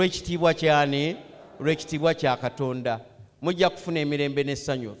byonna olw'ekitiibwa kyani olw'ekitiibwa kya Katonda mujja kufuna emirembe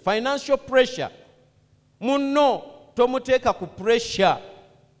n'essanyu. Financial pressure munno tomuteeka ku pressure.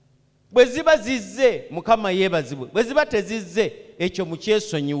 Bwe ziba zizze Mukama yeebazibwe, bwe ziba tezizze ekyo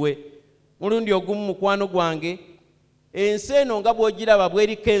mukyesonyiwe. Mulundi ogumu mukwano gwange ensi eno nga bw'ogiraba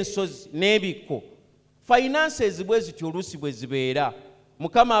bweriko ensozi n'ebikko finances bwe zityo oluusi bwe zibeera.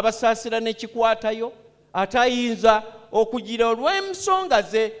 Mukama abasaasira n'ekikwatayo ate ayinza okugira olw'ensonga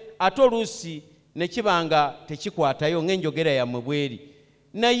ze ate oluusi ne kibanga tekikwatayo ng'enjogera yammwe bweri.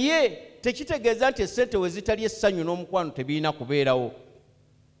 Naye tekitegeeza nti essente we zitali essanyu n'omukwano tebirina kubeerawo.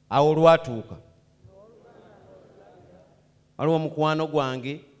 Awo lwatuuka waliwo mukwano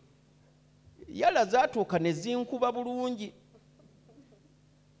gwange yala zaatuuka ne zinkuba bulungi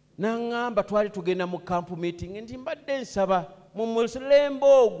n'aŋŋamba twali tugenda mu camp meeting nti mbadde nsaba mu mulembe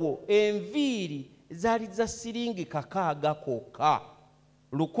ogwo enviiri zaali za siringi 6 kokka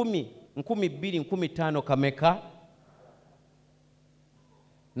 1000 2,000 15 kameka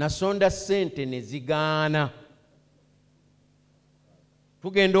nasonda ssente ne zigaana.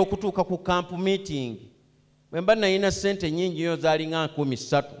 Tugenda okutuuka ku camp meeting bwe mba nalina ssente nnyingi nnyo zaali nga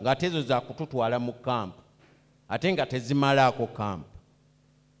 3,000 ng'ate ezo za kututwala mu camp ate nga tezimalaako camp.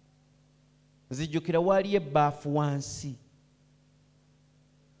 Nzijjukira waaliyo ebbaafu wansi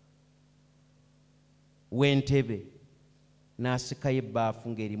w'entebe n'asikayo ebbaafu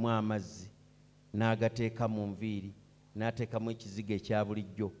ng'erimu amazzi n'agateeka mu nviiri n'ateekamu ekizigo ekya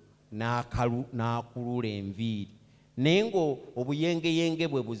bulijjo n'akulula enviiri naye ng'obuyengeyenge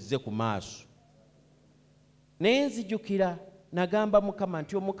bwe buzze ku maaso. Naye nzijukira nagamba Mukama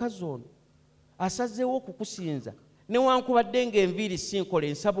nti omukazi ono asazeewo okukusinza newankubadde ng'enviiri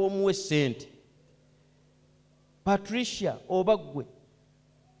sinkole nsaba omuwe ssente. Patricia oba ggwe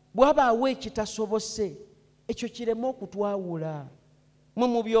bw'abaawo ekitasobose ekyo kireme okutwawula. Mwe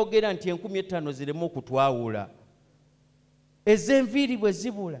mubyogera nti 5,000 zireme okutwawula. Ez'enviiri bwe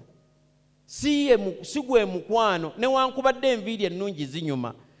zibula si gwe mukwano newankubadde enviiri ennungi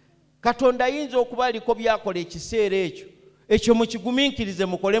zinyuma. Katonda ayinza okuba aliko byakola ekiseera ekyo mukigumiikirize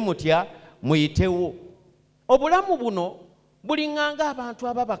mukole mutya muyitewo. Obulamu buno bulinganga abantu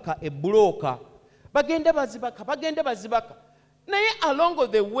ababaka ebbulooka bagende bazibaka naye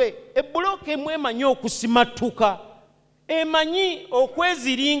along the way ebbulooka emu emanyi okusimatuka, emanyi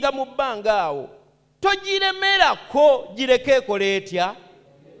okweziringa mu bbanga awo. Togiremerako, gireke ekola etya,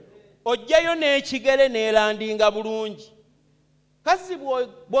 ojjayo n'ekigere n'elandinga bulungi. Kazi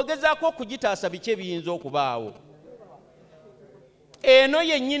bw'ogezaako okugitaasa biki ebiyinza okubaawo. Eno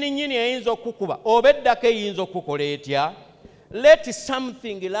yennyini eyinza okukuba oba eddako eyinza okukola etya. Let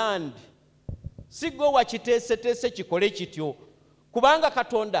something land. Sigo wakiteeseteese kikole kityo, kubanga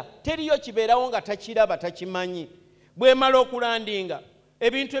Katonda teriyo kibeerawo nga takiraba takimanyi. Bw'emala okulandinga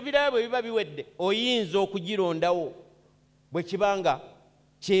ebintu ebirala bwe biba biwedde oyinza okugirondawo bwe kibanga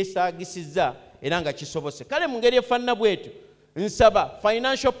kyesaagisizza era nga kisobose. Kale mu ngeri efaanana bwetyo nsaba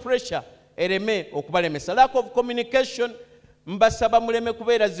financial pressure ereme okubalemesa. Lack of communication mbasaba muleme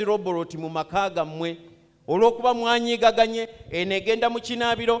kubeera zirobot mu maka gammwe olw'okuba mwanyiigaganye. Eno egenda mu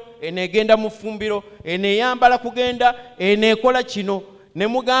kinaabiro, eno egenda mu ffumbiro, eno eyambala kugenda, eno ekola kino ne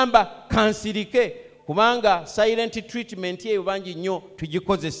mugamba kansirike, kubanga silent treatment eyo bangi nnyo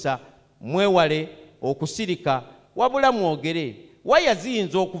tugikozesa. Mwewale okusirika wabula mwogere. Waya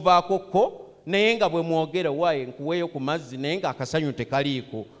ziyinza okuvaako ko naye nga bwe mwogera waaye nkuweeyo ku mazzi naye nga akasanyu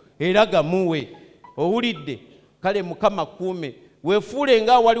tekaliiko era gamuwe. Owulidde? Kale Mukama kuume. Weefuule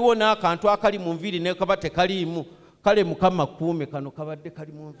nga waliwo n'akantu akali mu nviiri ne kaba tekaliimu. Kale Mukama kuume kano kabadde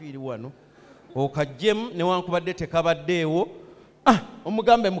kali mu nviiri wano okajjemu newankubadde tekabaddeewo.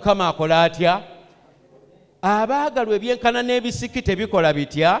 Omugambe Mukama akola atya? Abaagalwa ebyenkana n'ebisiki tebikola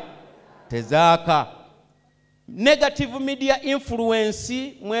bitya? Tezaaka. Negative media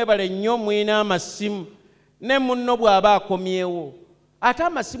influence mwebale nnyo mwina amasimu ne munno bw'aba akomyewo. Ate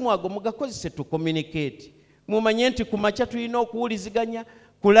amasimu ago mugakozese tu communicate. Mumanye nti ku makya tulina okuwuliziganya,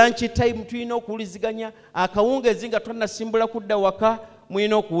 ku lunch time tulina okuwuliziganya, akawungezi nga twannasimbula kudda waka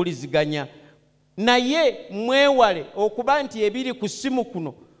mulina okuwuliziganya. Naye mwewale okuba nti ebiri ku simu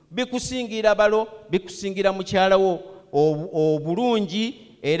kuno bikusingira balo, bikusingira mukyalawo obulungi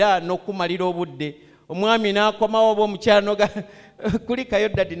era n'okumalira obudde. Omwami n'akomawo oba omukyala noga kulikayo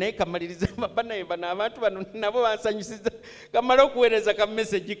dadi naye kamaliriza banaye bano abantu bano nabo bansanyusiza kamala okuweereza ka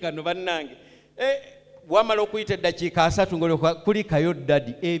message kano bannange. Wamala okuyita eddakiika 3 ng'olyoka kulikayo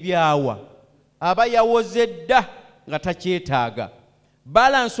dadi ebyawa aba yawoze dda nga takyetaaga.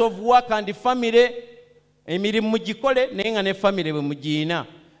 Balance of work and family, emirimu mugikole naye nga ne family bwe mugiina.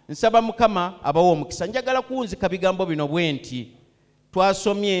 Nsaba Mukama abawo omukisa. Njagala kuwunzika bigambo bino bwe nti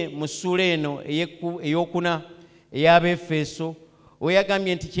twasomye mu ssula eno ey'okuna ey'Abefeso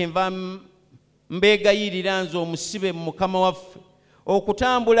oyagambye nti kyenva mbeegayirira nze omusibe mu Mukama waffe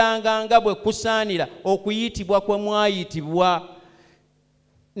okutambulanga nga bwe kusaanira okuyitibwa kwe mwayitibwa.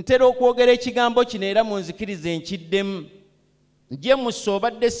 Ntera okwogera ekigambo kino era munzikirize nkiddemu. James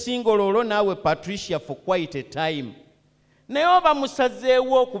obadde single olwo naawe Patricia for quite a time. Naye oba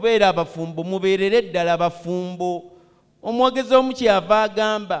musazeewo okubeera abafumbo mubeerere ddala abafumbo. Omwogezi omu kyava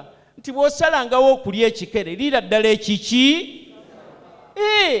agamba nti bw'osalangawo okulya ekikere liira ddala ekiki.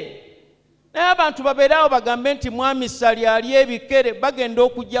 Naye abantu babeerawo bagambe nti mwami Sali alya ebikere bagenda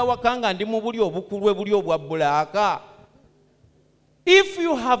okujja waka nga ndi mu buli obukulu ebuli obwa bulaaka. If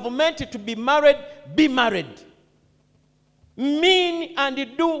you have meant to be married, be married. Mean and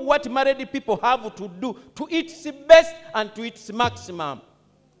do what married people have to do to its best and to its maximum.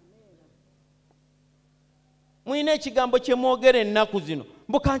 Mwine ekigambo kye mwogera ennaku zino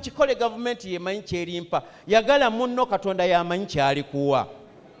mbu kankikole gavumenti yemanyi kyerimpa. Yagala munno Katonda yamanyi kyalikuwa.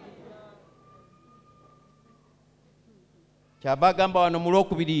 Kyaba agamba wano mu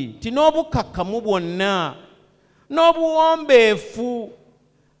Lwokubiri nti n'obukakkamu bwonna n'obuwombeefu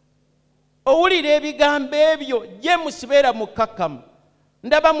owulira ebigambo ebyo James beera mukakkamu.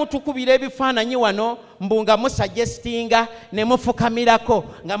 Ndaba mutukubira ebifaananyi wano mbu nga musuggestinga ne mufukamirako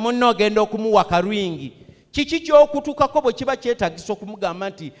nga munno ogenda okumuwa kalwingi. kiki ky'okutukako bwe kiba kyetagisa okumugamba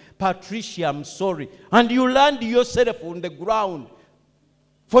nti Patricia, I'm sorry, and you land yourself on the ground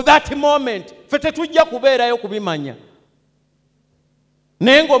for that moment. Ffe tetujja kubeerayo kubimanya,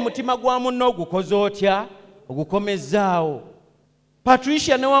 naye ng'omutima gwa munno ogukoze otya, ogukomezaawo.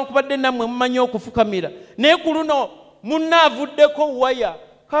 Patricia newankubadde nammwe mumanyi okufukamira, naye ku luno munno avuddeko waya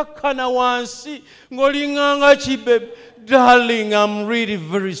kakkana wansi ng'olinganga kibebe. Darling, I'm really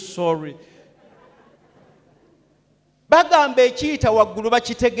very sorry. Bagamba ekiyita waggulu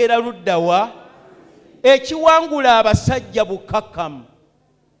bakitegeera luddawa, ekiwangula abasajja bukkakkamu,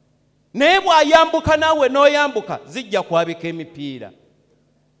 naye bw'ayambuka naawe n'oyambuka zijja kwabika emipiira.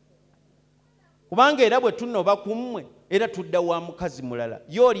 Kubanga era bwe tunoba ku mmwe era tudda wa mukazi mulala,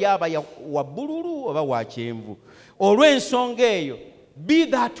 y'oli aba wa bbululu oba wa kyenvu. Olw'ensonga eyo, be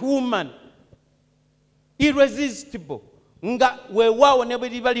that woman irresistible, nga weewaawo ne bwe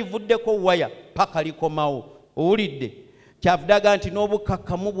liba livuddeko waya paka likomawo. Owulidde? Kyavuddaga nti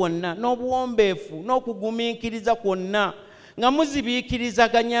n'obukkakkamu bwonna n'obuwombeefu n'okugumiikiriza kwonna nga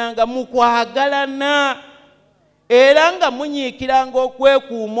muzibiikirizaganyanga mu kwagalana, era nga munyiikiranga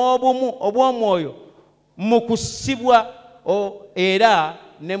okwekuuma obumu obw'omwoyo mu kusibwa era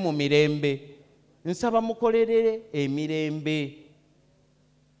ne mu mirembe. Nsaba mukolerere emirembe.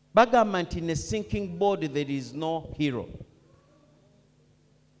 Bagamba nti in a sinking boat there is no hero.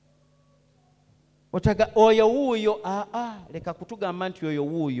 Otaga oyo wuuyo, leka kutugamba nti oyo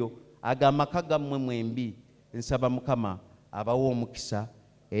wuuyo, agamaka gammwe mwembi. Nsaba Mukama abawa omukisa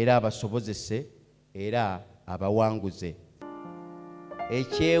era abasobozese era abawanguze.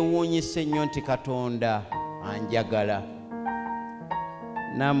 Ekyewuunyisa ennyo nti Katonda anjagala.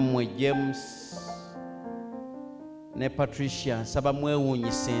 Nammwe James ne Patricia, nsaba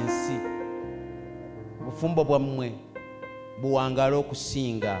mwewuunyisa ensi, bufumbo bwammwe buwangala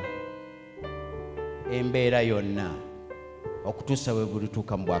okusinga embeera yonna okutuusa we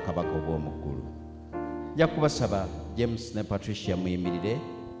bulituuka mu bwakabaka obw'omu ggulu. Nja kubasaba James ne Patricia muyimirire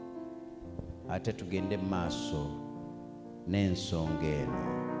ate tugende mu maaso n'ensonga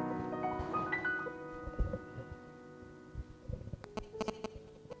eno.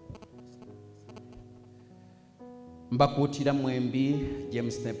 Mbakuutira mwembi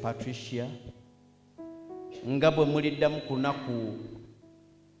James ne Patricia nga bwe muliddamu ku lunaku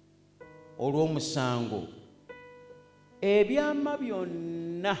olw'omusango, ebyama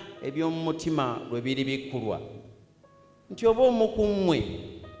byonna eby'omu mutima lwe biri bikkulwa, nti oba omu ku mmwe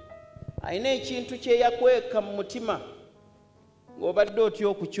alina ekintu kye yakweka mu mutima ng'obadde otya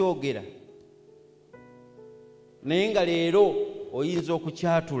okukyogera, naye nga leero oyinza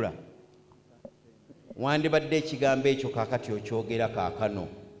okukyatula. Wandibadde ekigambo ekyo kaakati okyogera kaakano,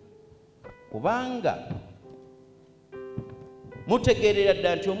 kubanga mutegeerera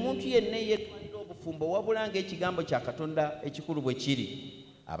ddala nti omuntu yenna yeetwalira obufumbo wabula ng'ekigambo kya Katonda ekikulu bwe kiri,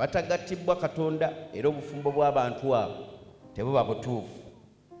 abatagattibwa Katonda era obufumbo bw'abantu abo tebuba butuufu.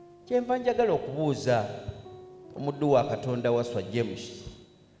 Kyenva njagala okubuuza omuddu wa Katonda waswa James,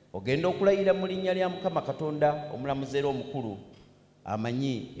 ogenda okulayira mu linnya lya Mukama Katonda omulamuzi era omukulu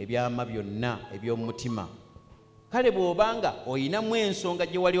amanyi ebyama byonna eby'omu mutima. Kale bw'obanga oyinamu ensonga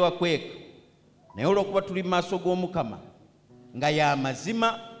gye wali wakweka, naye olw'okuba tuli mu maaso g'Omukama nga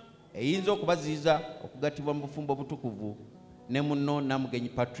y'amazima, eyinza okubaziiza okugattibwa mu bufumbo butukuvu ne munno Namugenyi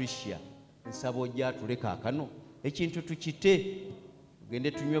Patricia, nsaba ojja atule kaakano ekintu tukite,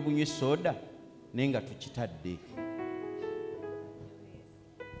 tugende tunywe bunywi soda naye nga tukitadde.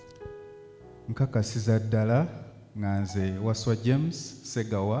 Nkakasiza ddala nga nze waswa James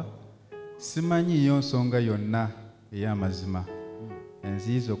Segawa simanyiyo nsonga yonna ey'amazima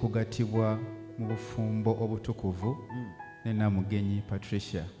enziiza okugattibwa mu bufumbo obutukuvu ne Namugenyi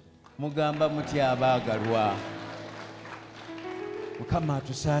Patricia. Mugamba mutya abaagalwa? Mukama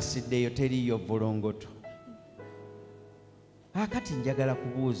atusaasiddeyo, teriyo bulongoto. Akati njagala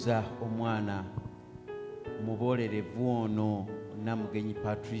kubuuza omwana mubolerevu ono Namugenyi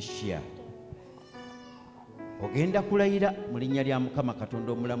Patricia, ogenda kulayira mu linnya lya Mukama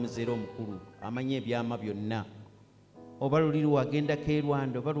Katonda omulamuzi era omukulu amanyi ebyama byonna, oba luli lwagendako e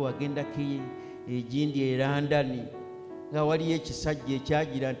Rwanda oba lwagendako egindi e London, nga waliyo ekisajja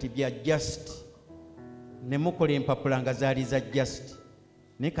ekyagira nti bya just ne mukola empapula nga zaali za just,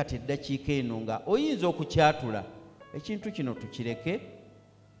 naye kati eddakiika eno nga oyinza okukyatula ekintu kino tukireke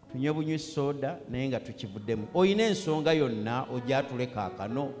tunywe bunywi soda naye nga tukivuddemu. Oyina ensonga yonna ogyatule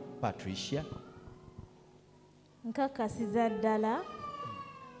kaakano Patricia? Nkakasiza ddala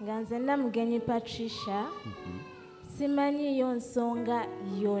nga nze Namugenyi Patricia simanyiyo nsonga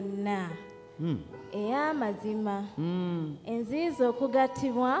yonna ey'amazima enziiza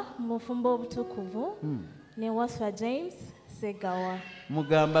okugattibwa mu bufumbo obutukuvu ne Waswa James Segawa.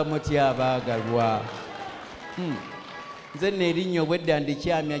 Mugamba mutya abaagalwa? Nze n'erinnya obwedda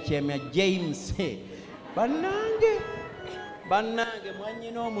ndikyamya James. Bannange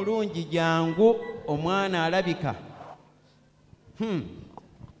mwannyina omulungi jangu omwana alabika.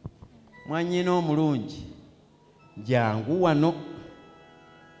 Mwannyina omulungi jangu wano.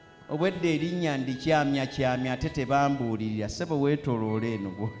 Obwedda erinnya ndikyamya ate tebambuulirira. Ssebo weetoloola eno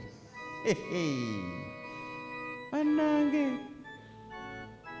bwo. Bannange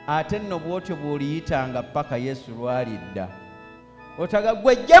ate nno bw'otyo bw'oliyitanga paka Yesu lwalidda otaga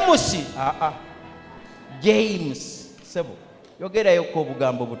gwe James. James ssebo yogerayoko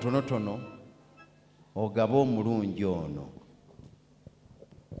obugambo butonotono ogaba omulungi ono.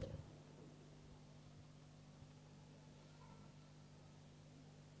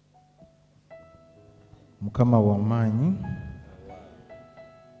 Mukama w'amaanyi,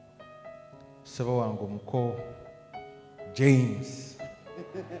 ssebo wange omuko James.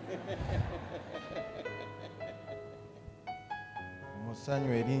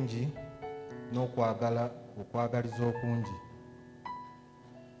 Musanyu eringi n'okwagaliza okungi.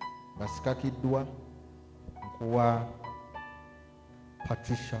 Basikakiddwa nkuwa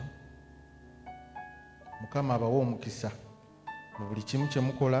Patricia. Mukama abawe omukisa mu buli kimu kye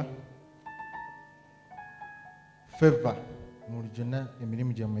mukola. Favor mu gyonna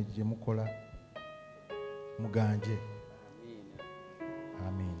emirimu gyammwe gye mukola muganje.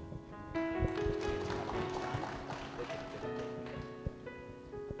 Amen.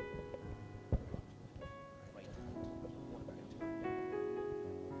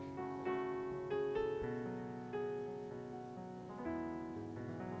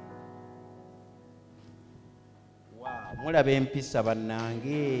 Mulaba empisa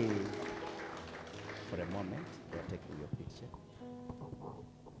bannange. For a moment, we're taking your picture.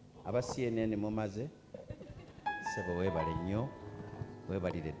 Aba CNN mumaze. Sebo webale nnyo.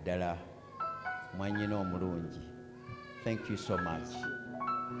 Webalire ddala. Mwannyina omulungi. Thank you so much.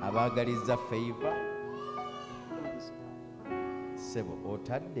 Abaagaliza favor. Sebo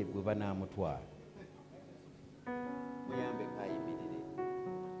otadde gwe banaamutwala. Muyambe kayimirire.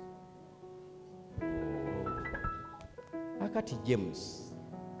 Akati James.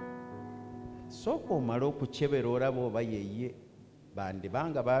 Sooka omala okukyebera olaba oba yeye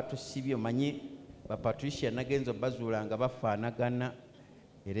bandibanga baatusibye omanyi ba Patricia nagenzo bazuula nga bafaanagana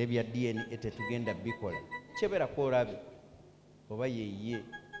era ebya DNA tetugenda bikola. Kyeberako olabe oba yeye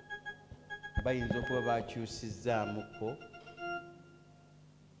bayinza okuba baakyusizzaamuko.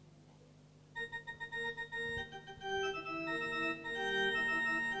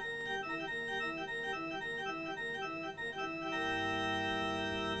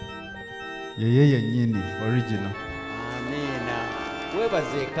 Yeye yennyini original. Amiina.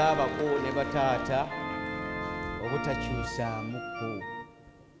 Webazeeko abako ne bataata obutakyusaamuko.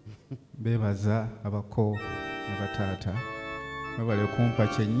 Bebaza abako ne bataata babale kumpa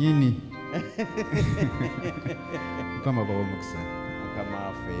kyennyini. Mukama bawe omukisa. Mukama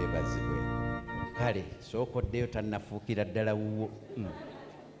waffe yeebazibwe. Kale sookoddeyo tannafuukira ddala wuwo.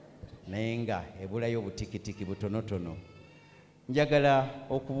 Naye nga ebulayo obutikitiki butonotono. Njagala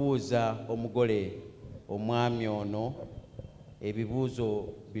okubuuza omugole omwami ono ebibuuzo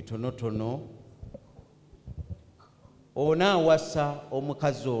bitonotono. Onaawasa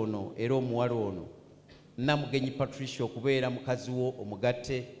omukazi ono era omuwala ono Namugenyi Patricia okubeera mukazi wo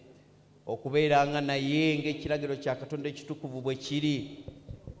omugatte, okubeeranga naye ng'ekiragiro kya Katonda ekitukuvu bwe kiri.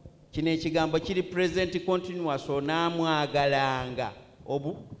 Kino ekigambo kiri present continuous. Onaamwagalanga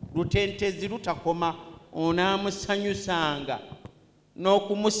lutentezi lutakoma. Onaamusanyusanga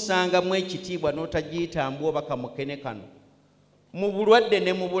n'okumussangamu ekitiibwa n'otagiyitambwa oba kamukene kano, mu bulwadde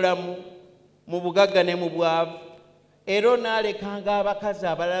ne mu bulamu, mu bugagga ne mu bwavu. Era onaalekanga abakazi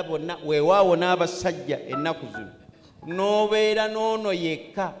abalala bonna weewaawo n'abasajja ennaku zino n'obeera n'ono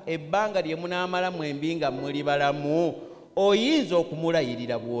yekka ebbanga lye munaamalamu embi nga muli balamu. Oyinza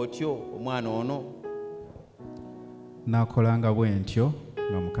okumulayirira bw'otyo omwana ono? Naakolanga bwe ntyo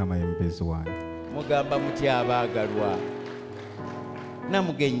nga Mukama ye mubeezi wange. Mugamba mutya abaagalwa?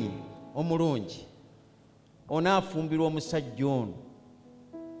 Namugenyi omulungi onaafumbirwa omusajja ono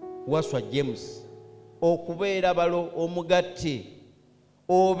Waswa James okubeera balo omugatte,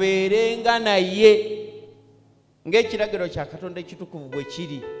 obeerenga naye ng'ekiragiro kya Katonda ekitukuvu bwe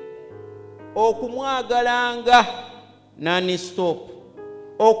kiri, okumwagalanga nani stop,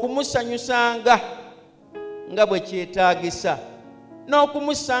 okumusanyusanga nga bwe kyetaagisa,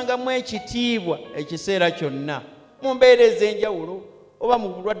 n'okumusangamu ekitiibwa ekiseera kyonna mu mbeera ez'enjawulo, oba mu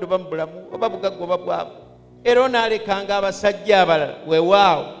bulwadde oba mu bulamu oba bugagga oba bwavu. Era onaalekanga abasajja abalala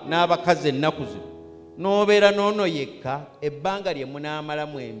weewaawo n'abakazi ennaku zino n'obeera n'ono yekka ebbanga lye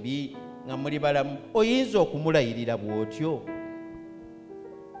munaamalamu embi nga muli balamu, oyinza okumulayirira bw'otyo?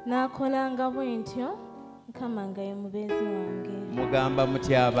 Naakolanga bwe ntyo, Mukama nga ye mubeezi wange. Mugamba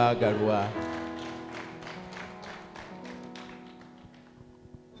mutya abaagalwa?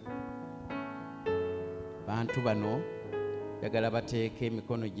 Bantu bano njagala bateeke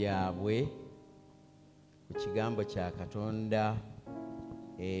emikono gyabwe ku kigambo kya Katonda,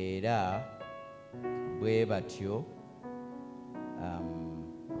 era bwe batyo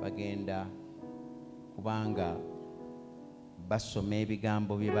bagenda kubanga basoma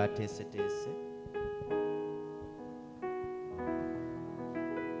ebigambo bye bateeseteese.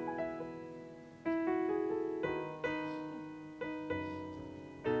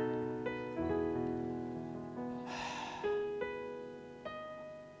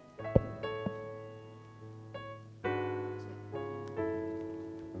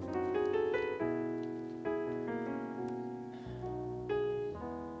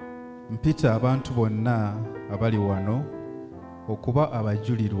 Mpita abantu bonna abali wano okuba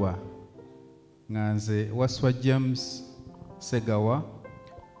abajulirwa nga nze Waswa James Segawa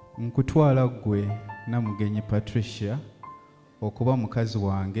nkutwala ggwe Namugenyi Patricia okuba mukazi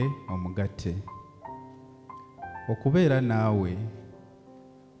wange omugatte, okubeera naawe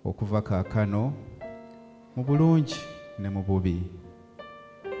okuva kaakano mu bulungi ne mu bubi,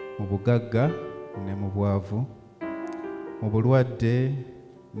 mu bugagga ne mu bwavu, mu bulwadde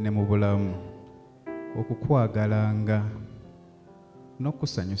ne mu bulamu, okukwagalanga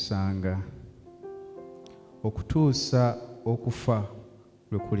n'okusanyusanga okutuusa okufa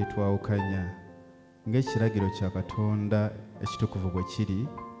lwe kulitwawukanya ng'ekiragiro kya Katonda ekitukuvu bwe kiri,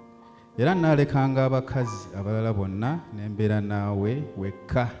 era naalekanga abakazi abalala bonna ne mbeera naawe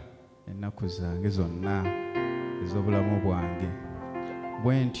wekka ennaku zange zonna ez'obulamu bwange.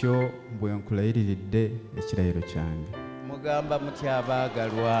 Bwe ntyo bwe nkulayiriridde ekirayiro kyange. Mugamba mutya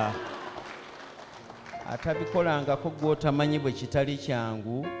abaagalwa? Atabikolangako gw'otamanyi bwe kitali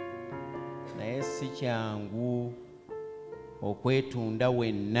kyangu, naye si kyangu okwetunda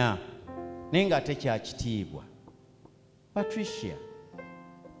wenna naye ng'ate kya kitiibwa. Patricia,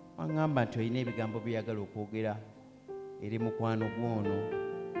 waŋŋamba nti olina ebigambo byeyagala okwogera eri mukwano gw'ono,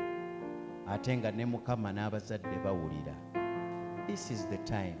 ate nga ne Mukama n'abazadde bawulira. This is the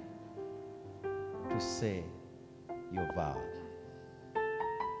time to say your vow.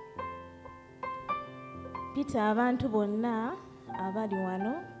 Mpita abantu bonna abali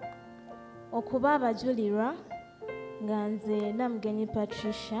wano okuba abajulirwa nga nze Namugenyi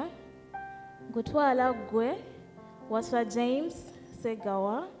Patricia nkutwala ggwe Waswa James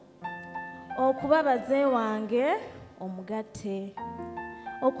Segawa okuba baze wange omugatte,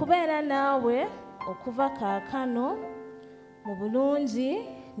 okubeera naawe okuva kaakano mu bulungi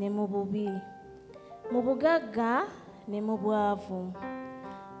ne mu bubi, mu bugagga ne mu bwavu,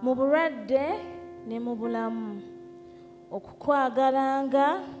 mu bulwadde ne mu bulamu,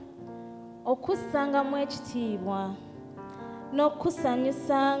 okukwagalanga, okussangamu ekitiibwa,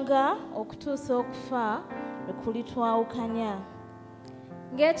 n'okusanyusanga okutuusa okufa lwe kulitwawukanya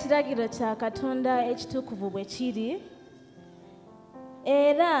ng'ekiragiro kya Katonda ekitukuvu bwe kiri,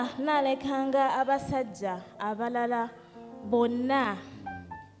 era naalekanga abasajja abalala bonna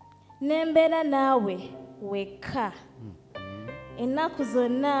ne mbeera naawe wekka ennaku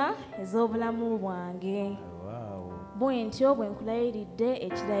zonna ez'obulamu bwange. Bwe ntyo bwe nkulayiridde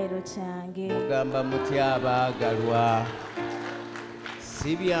ekirayiro kyange. Mugamba mutya abaagalwa?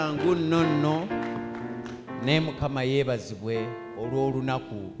 Si byangu nno, naye Mukama yeebazibwe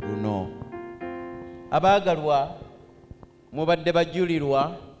olw'olunaku luno. Abaagalwa, mubadde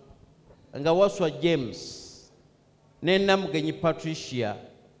bajulirwa nga Waswa James ne Namugenyi Patricia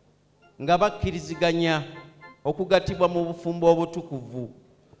nga bakkiriziganya okugattibwa mu bufumbo obutukuvu,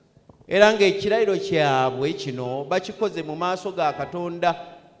 era ng'ekirayiro kyabwe kino bakikoze mu maaso ga Katonda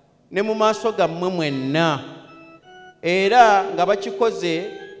ne mu maaso gammwe mwenna, era nga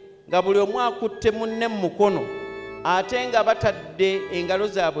bakikoze nga buli omu akutte munne mu mukono, ate nga batadde engalo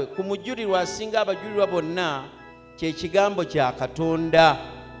zaabwe ku mujulirwa asinga abajulirwa bonna, kye kigambo kya Katonda.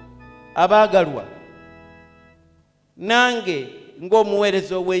 Abaagalwa, nange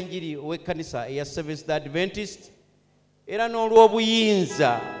ng'omuweereza ow'enjiri ow'ekkanisa eya Seventh-day Adventist, era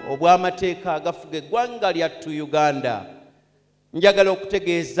n'olw'obuyinza obw'amateeka agafuga eggwanga lyattu Uganda, njagala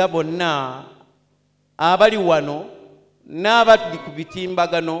okutegeeza bonna abali wano n'abali ku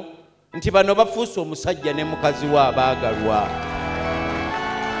bitimbagano nti bano bafuuse omusajja ne mukazi we. Abaagalwa,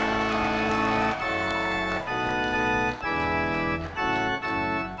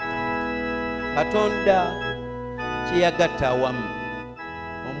 Katonda kye yagatta awamu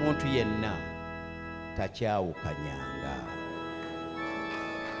omuntu yenna takyawukanyanga.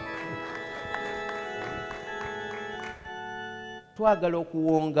 Twagala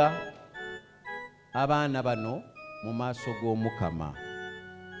okuwonga abaana bano mu maaso g'Omukama.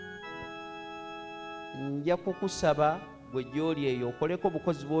 Nja kukusaba gwe gy'oli eyo okoleko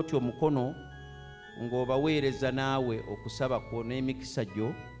obukozi bw'oti omukono ng'obaweereza naawe okusaba kwo n'emikisa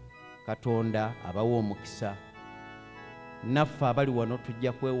gyo. Katonda abawa omukisa. Naffe abali wano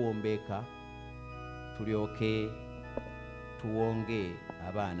tujja kwewombeeka tulyoke tuwonge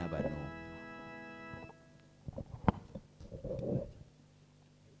abaana bano.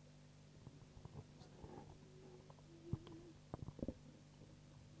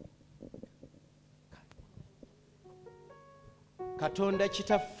 Katonda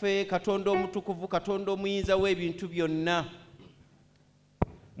kitaffe, Katonda omutukuvu, Katonda omuyinza w'ebintu byonna,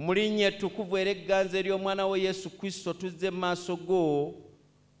 mu linnya ettukuvu era egganza ery'omwana we Yesu Kristo tuzze mu maaso go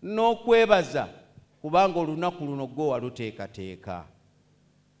n'okwebaza kubanga olunaku luno go waluteekateeka.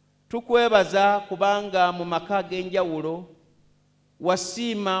 Tukwebaza kubanga mu maka ag'enjawulo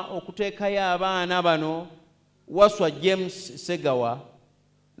wasiima okuteekayo abaana bano Waswa James Segawa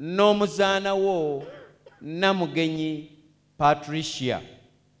n'omuzaana wo Namugenyi Patricia.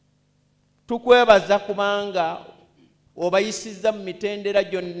 Tukwebaza kubanga obayisizza mu mitendera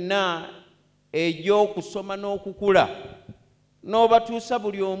gyonna egy'okusoma n'okukula n'obatuusa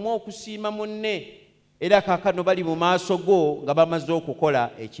buli omu okusiima munne, era kaakano bali mu maaso go nga bamaze okukola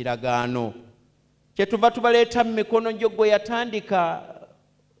ekiragaano. Kyetuva tubaleeta mu mikono gyo gwe yatandika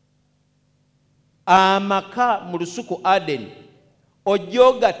amaka mu lusuku Aden, ojja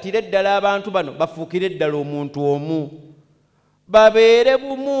ogattire ddala abantu bano bafuukire ddala omuntu omu, babeere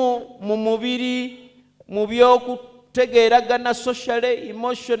bumu mu mubiri, mu by'okutegeeragana socially,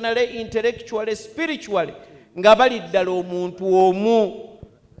 emotionally, intellectually, spiritually, nga bali ddala omuntu omu,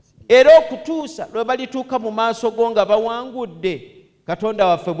 era okutuusa lwe balituuka mu maaso go nga bawangudde. Katonda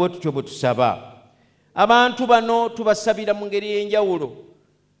waffe bwe tutyo bwe tusaba. Abantu bano tubasabira mu ngeri y'enjawulo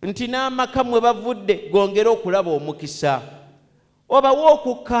nti n'amaka mwe bavudde gongere okulaba omukisa, obawo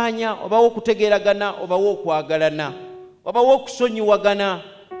okukkaanya, obawo okutegeeragana, obawo okwagalana, obawo okusonyiwagana,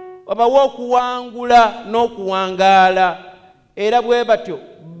 obawo okuwangula n'okuwangaala, era bwe batyo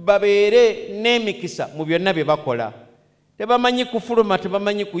babeere n'emikisa mu byonna bye bakola. Tebamanyi kufuluma,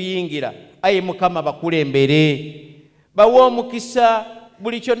 tebamanyi kuyingira, aye Mukama bakulembere, bawe omukisa.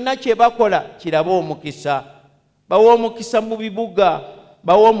 Buli kyonna kye bakola kirabe omukisa. Bawe omukisa mu bibuga,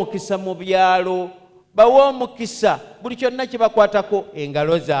 bawe omukisa mu byalo, bawe omukisa buli kyonna kye bakwatako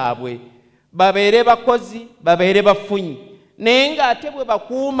engalo zaabwe. Babeere bakozi, babeere bafunyi, naye ng'ate bwe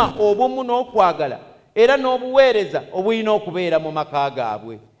bakuuma obumu n'okwagala era n'obuweereza obulina okubeera mu maka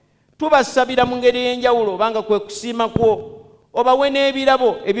gaabwe. Tubasabira mu ngeri y'enjawulo obanga kwe kusiima kwo, obawe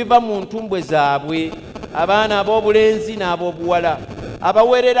n'ebirabo ebiva mu ntumbwe zaabwe, abaana ab'obulenzi n'ab'obuwala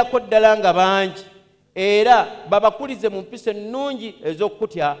abaweererako ddala nga bangi, era babakulize mu mpisa ennungi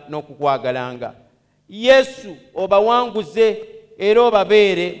ez'okukutya n'okukwagalanga. Yesu obawanguze era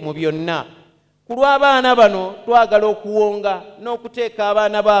obabeere mu byonna. Ku lw'abaana bano twagala okuwonga n'okuteeka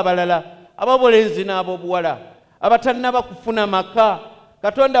abaana b'abalala ab'obulenzi n'ab'obuwala abatannaba kufuna maka.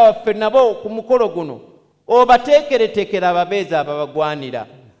 Katonda waffe nabo ku mukolo guno obateekereteekera ababeezi ababagwanira,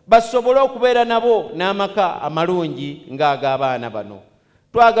 basobole okubeera nabo n'amaka amalungi ng'ag'abaana bano.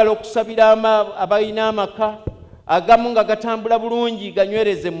 Twagala okusabira abalina amaka agamu nga gatambula bulungi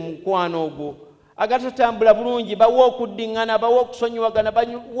ganywereze mu mukwano ogwo, agatatambula bulungi bawe okuddiŋŋana, bawe okusonyiwagana,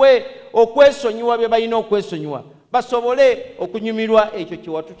 bawe okwesonyiwa bye balina okwesonyiwa, basobole okunyumirwa ekyo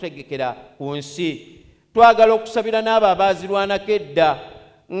kye watutegekera ku nsi. Twagala okusabira n'abo abaazirwanako edda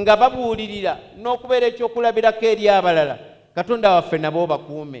nga babuulirira n'okubeera ekyokulabirako eri abalala. Katonda waffe nabo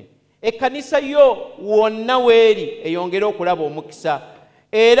bakuume. Ekkanisa yo wonna weeri eyongere okulaba omukisa,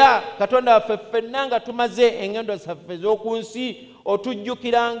 era Katonda waffe ffenna nga tumaze engendo zaffe ez'oku nsi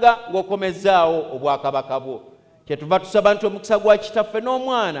otujjukiranga ng'okomezaawo obwakabaka bwo. Kyetuva tusaba nti omukisa gwa Kitaffe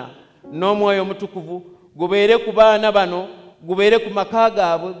n'Omwana n'Omwoyo Omutukuvu gubeere ku baana bano, gubeere ku maka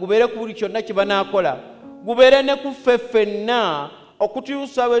gaabwe, gubeere ku buli kyonna kye banaakola, gubeere ne ku ffe ffenna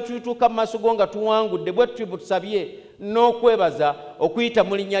okutuusa we tulituuka mu maaso go nga tuwangudde bwe tutyo bwe tusabye n'okwebaza okuyita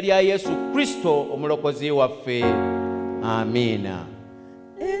mu linnya lya Yesu Kristo omulokozi waffe. Amiina.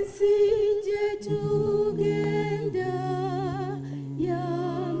 Ensinje tugenda ya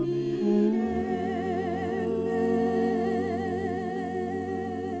mirembe,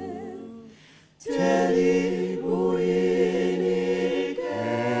 teri buyinike,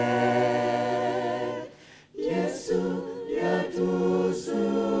 Yesu yatusuubiza.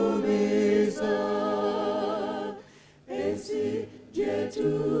 Ensinje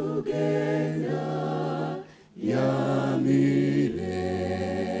tugenda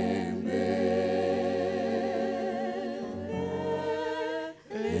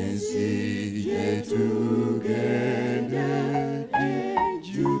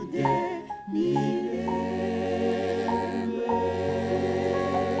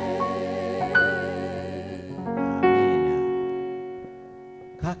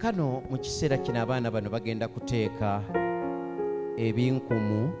kaakano mu kiseera kino abaana bano bagenda kuteeka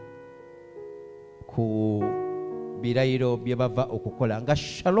ebinkumu ku birayiro bye bava okukola nga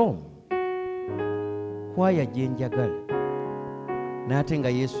shalom kwaya gye njagala n'ate nga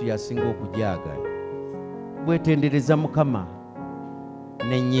Yesu yasinga okugyagala. Bwetendereza Mukama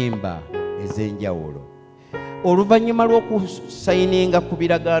n'ennyimba ez'enjawulo. Oluvannyuma lw'okusayininga ku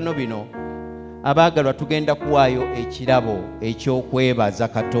biragaano bino, abaagalwa tugenda kuwaayo ekirabo eky'okwebaza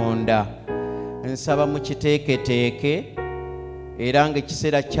Katonda. Nsaba mukiteeketeeke era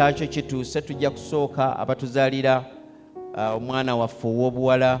ng'ekiseera kyakyo kituuse tujja kusooka abatuzaalira omwana waffe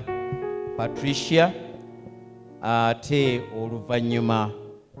ow'obuwala Patricia, ate oluvannyuma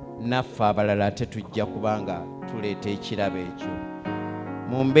naffe abalala ate tujja kubanga tuleeta ekirabo ekyo.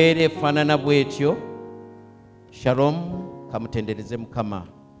 Mu mbeera efaanana bw'etyo, shalom, kamutendereze Mukama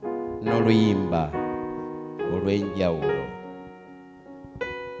n'oluyimba olw'enjawulo.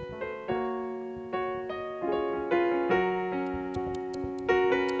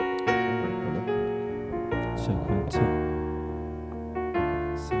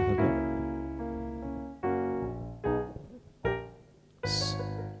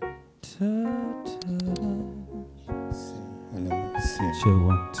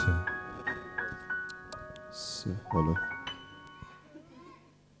 Hello.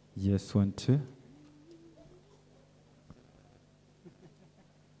 Yes, 1, 2.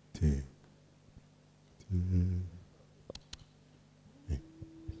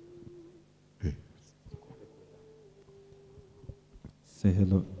 Say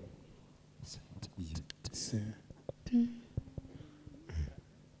hello.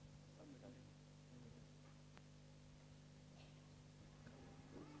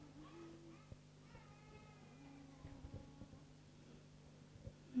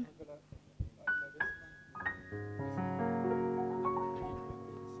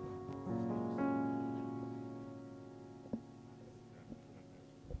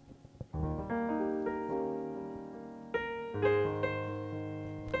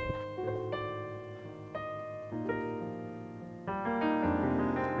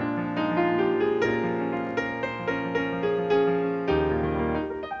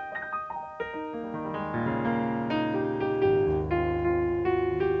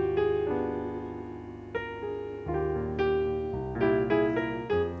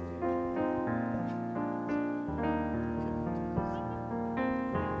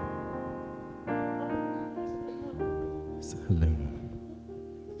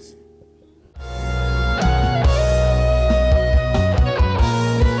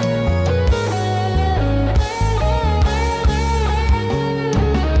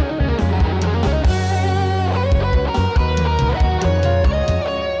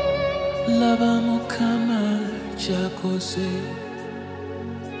 Laba Mukama chakoze,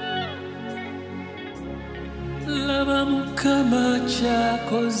 laba Mukama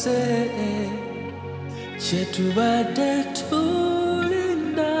chakoze, chetubadde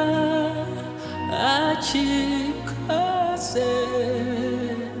tulinda akikoze.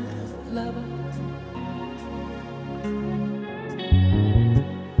 Laba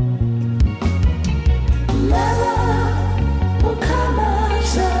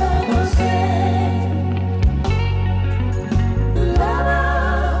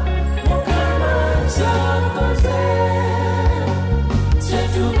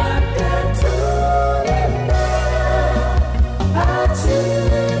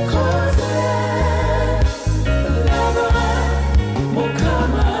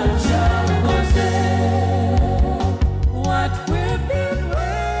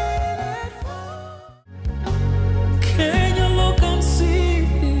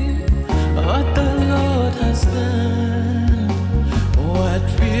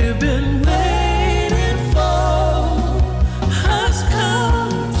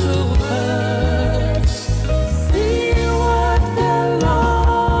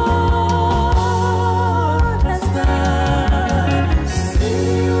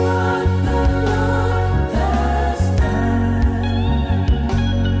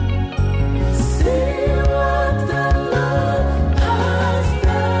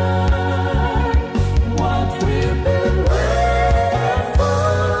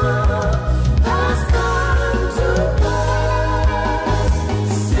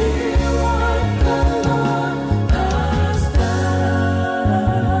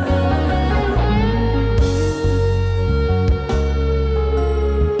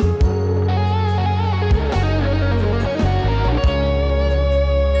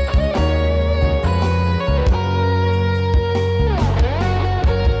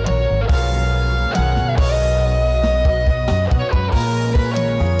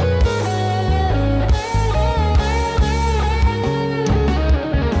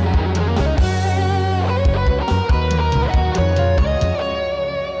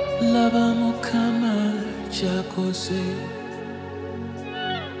laba mukama kyakose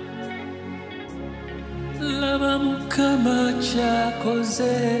laba mukama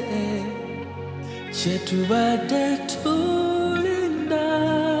kyakoze kyetubadde tulinda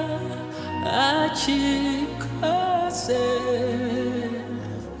akikoze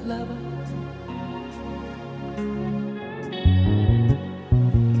laba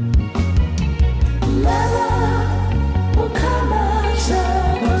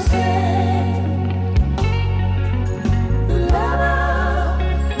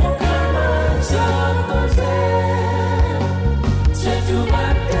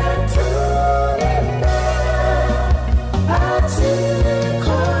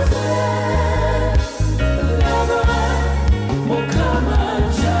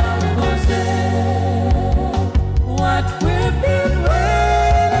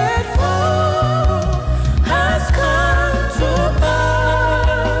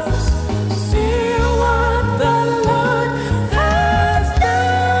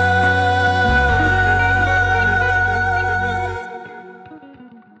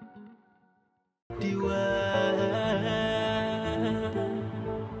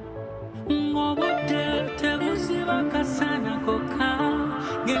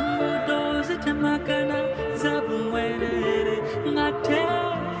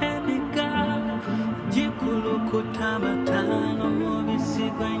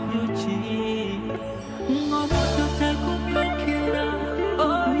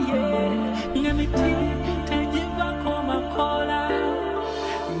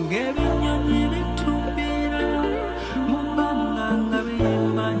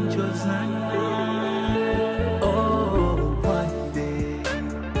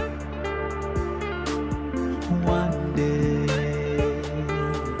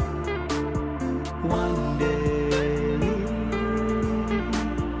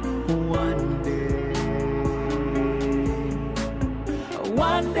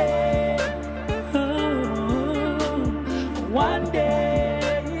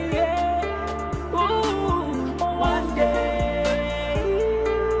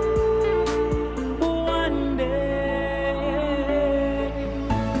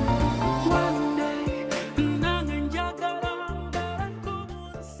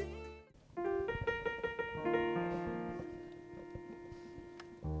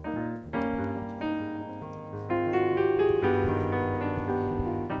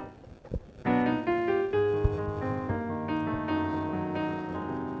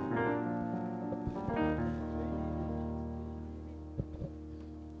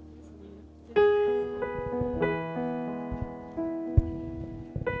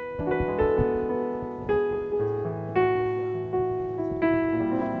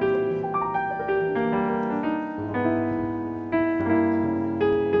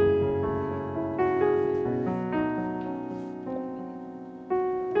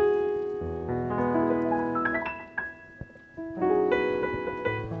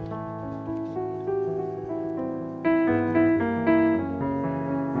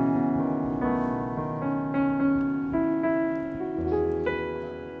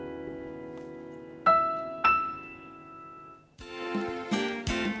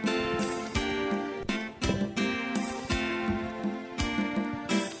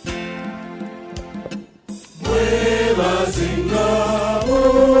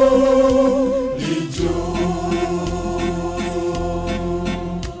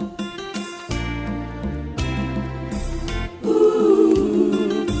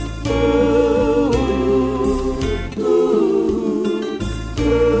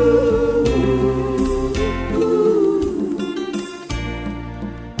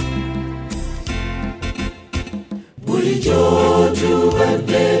Bulijjo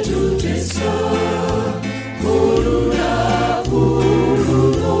tubadde tutesa, olulaku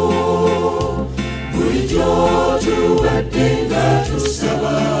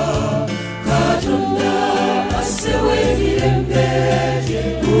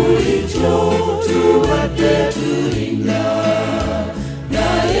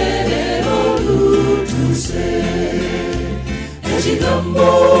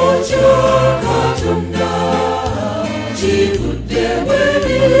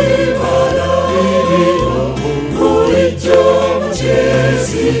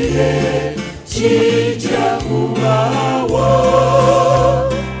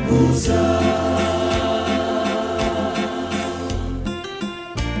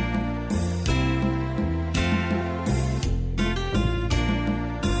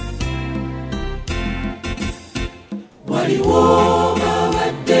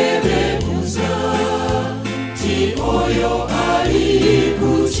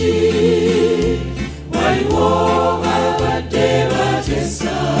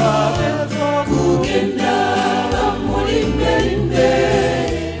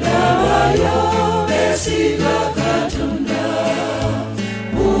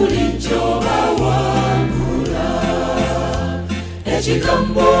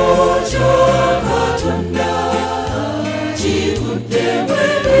ekigambo kya Katonda kivudde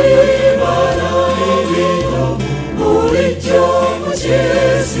mw'ebibala ebyo bulijjo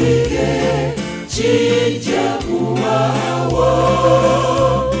mukyesige kijja kubawo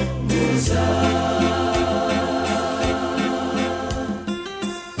muza.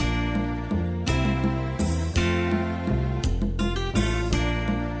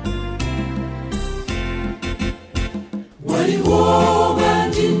 Waliwo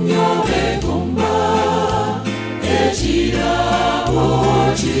bangi nnyo beegomba ekirabo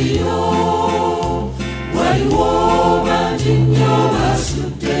kino, waliwo bangi nnyo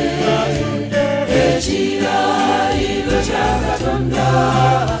basudde ekirayiro kya Katonda,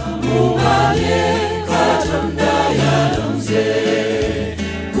 mumanye Katonda yalonze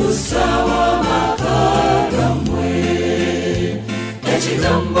kussawa amaka gammwe.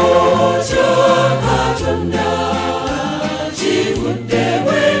 Ekigambo kya Katonda kivudde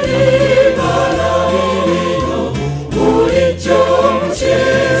mw'ebibala ebyo bulijjo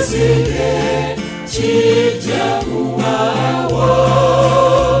mukyesige kijja kubawo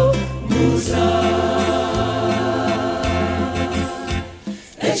muza.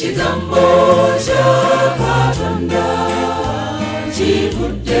 Ekigambo kya Katonda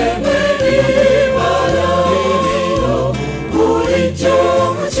kivudde mw'ebibala ebyo bulijjo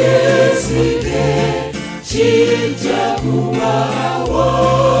mukyesige kijja kubawo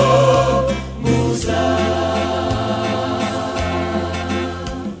muza.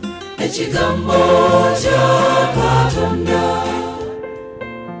 Ekigambo kya Katonda.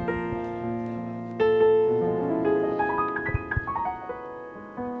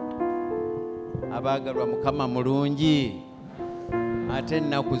 Abaagalwa, Mukama mulungi ate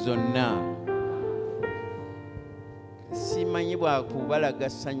ennaku zonna. Simanyi bwakubalaga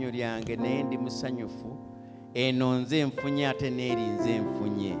ssanyu lyange naye ndi musanyufu. Eno nze nfunye ate n'eri nze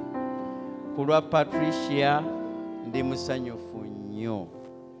nfunye. Ku lwa Patricia ndi musanyufu nnyo.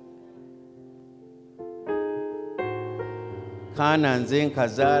 Kaana nze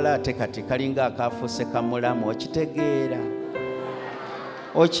nkazaala ate kati kalinga akafuuse kamulamu, okitegeera?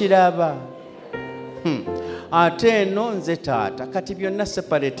 Okiraba? Ate eno nze taata kati byonna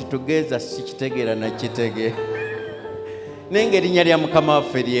separate together sikitegeera nakitegeera. Nenge erinnya lya Mukama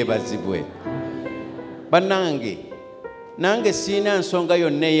waffe lyebazibwe. Bannange, nange siina nsonga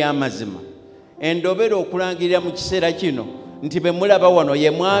yonna ey'amazima endobera okulangirira mu kiseera kino nti be mulaba wano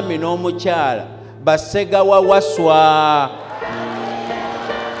ye mwami n'omukyala Basegawa Waswa.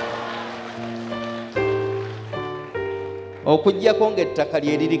 Okuggyako ng'ettaka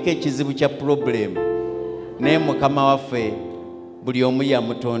lye liriko ekizibu kya problem, naye Mukama waffe buli omu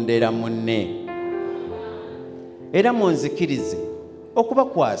yamutondera munne. Era munzikirize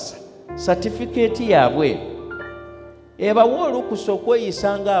okubakwasa satifikeeti yaabwe ebawa olukusa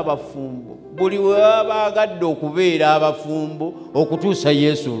okweyisa ng'abafumbo buli we baba baagadde okubeera abafumbo okutuusa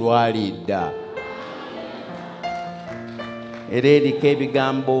Yesu lw'alidda. Era eriko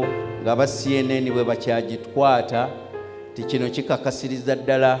ebigambo nga ba CNN bwe bakyagitukwata ti kino kikakasiriza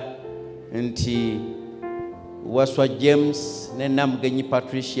ddala nti Waswa James ne Namugenyi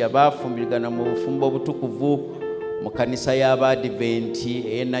Patricia baafumbirigana mu bufumbo obutukuvu mu kanisa y'Abadiventi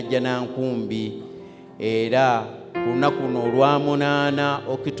ey'Ennajjanankumbi, era ku lunaku luno olwa 8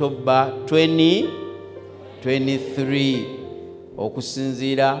 October 2023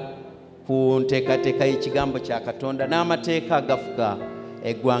 okusinziira ku nteekateeka y'ekigambo kya Katonda n'amateeka agafuga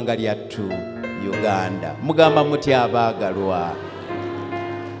eggwanga lyattu Uganda. Mugamba mutya abaagalwa?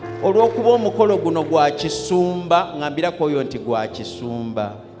 Olw'okuba omukolo guno gwa kisumba, ngambirako oyo nti gwa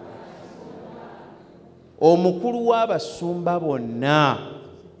kisumba, omukulu w'abasumba bonna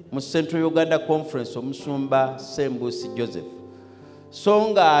mu Central Uganda Conference omusumba Sembusi Joseph, so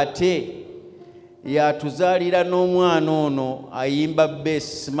nga ate yatuzaalira n'omwana ono ayimba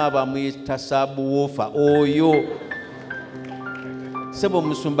bass sima bamuyita Sabuwoofa oyo. Sebo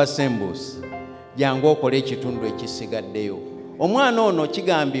musumba Sembusi, jangu okole ekitundu ekisigaddeyo. Omwana ono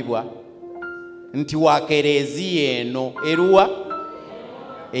kigambibwa nti wa kereziya eno eruwa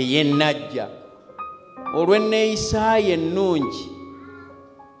ey'Ennajja. Olw'enneeyisa ye ennungi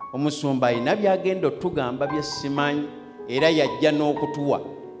omusumba alina byagenda otugamba bye simanyi, era yajja n'okutuwa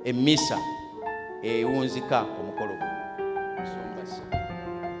emmisa ewunzika omukolo guno.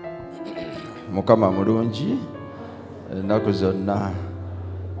 Mukama mulungi ennaku zonna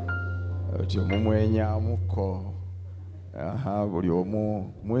oti omumwenyamuko. Buli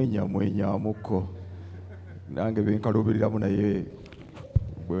omu mwenyamuko. Nange benkalubiriramu naye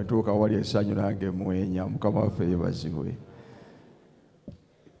bwe ntuuka wali essanyu nange mwenya. Mukama waffe yebazibwe.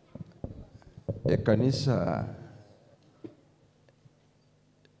 Ekkanisa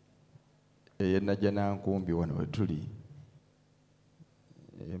ey'ennajjanankumbi wano we tuli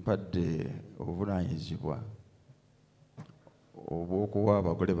empadde obuvunaanyizibwa obw'okuwa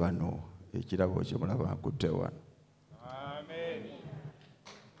abagole bano ekirabo kye mulaba nkutte wano.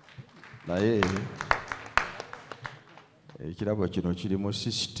 Naye ekirabo kino kiri mu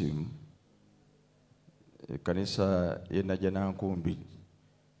sisitimu ekkanisa y'ennajjanankumbi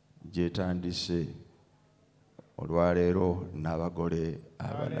gyetandise olwaleero n'abagole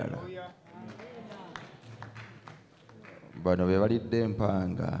abalala. Bano be balidde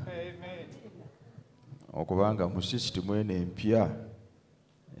empanga okubanga mu sisitimu eno empya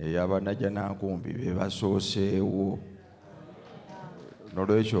ey'abannajjanankumbi be basooseewo.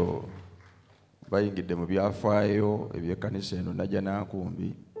 N'olwekyo bayingidde mu byafaayo eby'ekkanisa eno nnajjanankumbi,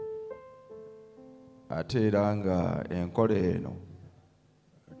 ate era nga enkola eno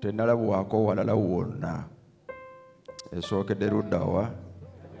tennalabwako walala wonna. Esookedde luddawa?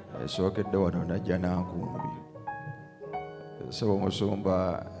 Esookedde wano nnajjanankumbi. Ssebo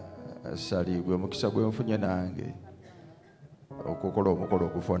Musumba Sali, gwe mukisa gwe nfunye nange okukola omukolo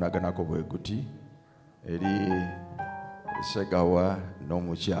ogufaanaganako bwe guti eri Segawa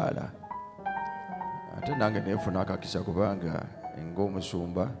n'omukyala. Ate nange neefuna akakisa kubanga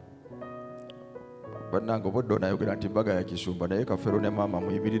ng'omusumba bannange obudde onayogera nti mbaga ya kisumba, naye Kafero ne maama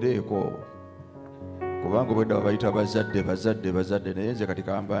muyimirireeko kubanga obwedda babayita bazadde, naye nze kati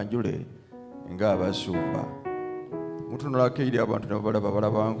kambanjule ng'abasumba. Mutunulako eri abantu ne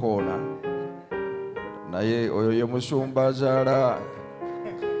balaba nkoona, naye oyo ye musumba azaala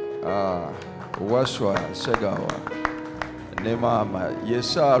Waswa Segawa ne maama ye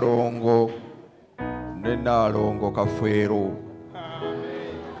Saalongo ne Naalongo Kafeero,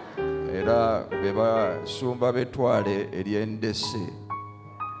 era be basumba b'ettwale ery'Endese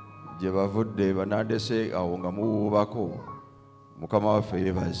gye bavudde banandese awo nga muwuubako. Mukama waffe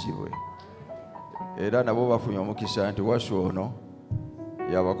yeebazibwe. Era nabo bafunye omukisa nti Waswa ono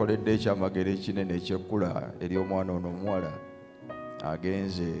yabakoledde ekyamagero ekinene ekyekkula eri omwana ono omuwala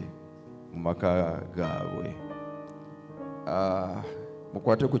agenze mu maka gaabwe.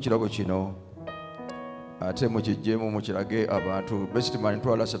 Mukwate ku kirabo kino ate mukijjeemu mukirage abantu. Best man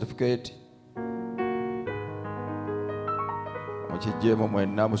ntwala certificate mukijjeemu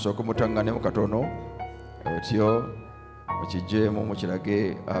mwenna, musooke mutaŋŋane mu katono otyo mukijjeemu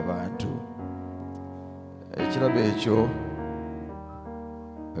mukirage abantu. Ekirabo ekyo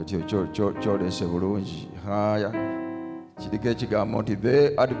kyolese bulungi. Haya, kiriko ekigambo nti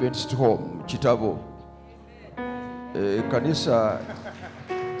The Adventist Home, kitabo. Ekkanisa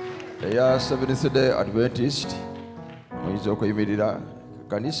eya Seventh Day Adventist muyinza okuyimirira.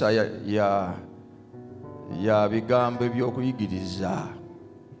 Kanisa ya bigambo eby'okuyigiriza.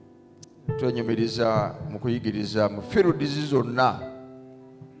 Twenyumiriza mu kuyigiriza mu fields zonna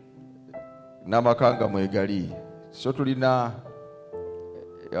n'amakanga mwegali. So tulina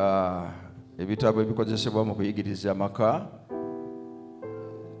ebitabo ebikozesebwa mu kuyigiriza amaka.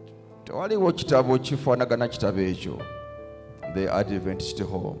 Tewaliwo kitabo kifaanagana kitabo ekyo, The Adventist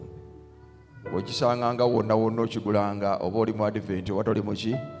Home. Okisanganga wonna wonna okigulanga, oba oli mu Advent oba toli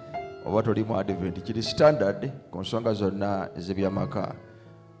muki oba toli mu Advent, kiri standard ku nsonga zonna ez'ebyamaka.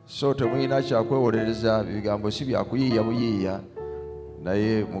 So temulina kyakwewolereza, bigambo si byakuyiiya buyiiya,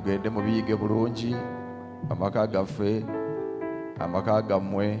 naye mugende mubiyige bulungi. Amaka gaffe, amaka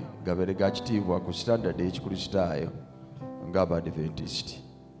gammwe gabeere ga kitiibwa ku standard y'Ekikristaayo ng'Abadventist.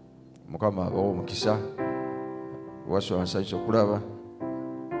 Mukama abawe omukisa. Waswa nsanyusa okulaba,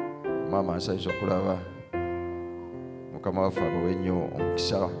 maama nsanyusa okulaba. Mukama waffe abawe nnyo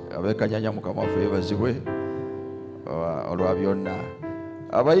omukisa. Abeekanyanya Mukama waffe yeebazibwe olwa byonna.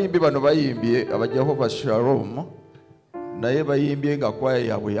 Abayimbi bano bayimbye aba Jehovah Shalom, naye bayimbye nga kwaya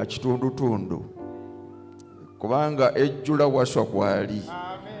yaabwe ya kitundutundu kubanga ejjula Waswa kwali.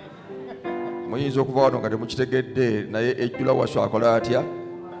 Muyinza okuva wano nga temukitegedde, naye ejjula Waswa akola atya?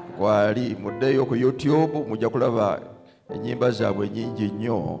 Kwali. Muddeyo ku YouTube mujja kulaba ennyimba zaabwe nnyingi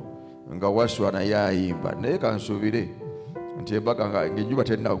nnyo nga Waswa naye ayimba. Naye kansuubire nti embaga ng'enjuba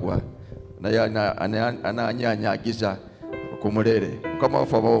tennagwa, naye anaanyaanyagiza ku mulere. Mukama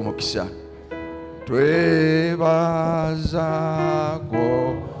waffe abawe omukisa. Twebaza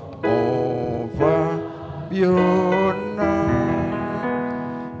Gomova byonna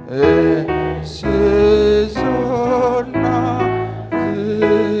esizona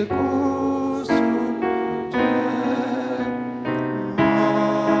zikusute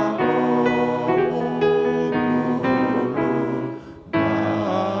ahogulu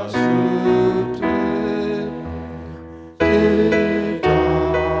basute kitafu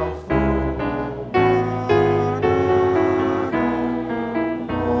manano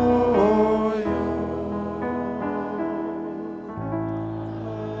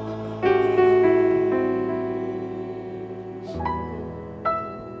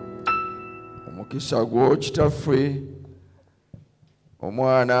mukisa gwo kitaffe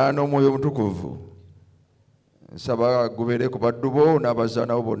omwana n'omwoyo omutukuvu nsaba gubeere ku baddu bo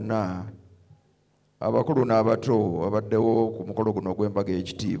n'abazaanawo bonna abakulu n'abato abaddewo ku mukolo guno ogw'embaga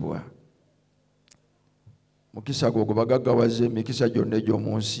ekitiibwa. Mukisa gwo gubagaggawaze emikisa gyonna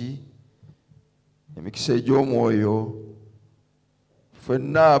egy'omu nsi, emikisa egy'omwoyo,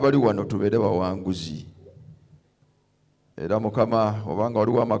 ffenna abali wano tubeere bawanguzi. Era Mukama obanga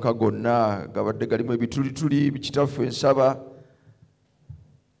waliwo amaka gonna gabadde galimu ebitulituli kitaffe nsaba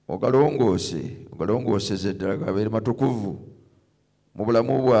ogalongooseze ddala gabeere matukuvu mu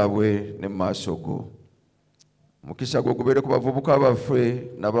bulamu bwabwe ne mu maaso go. Mukisa gwo gubeere ku bavubuka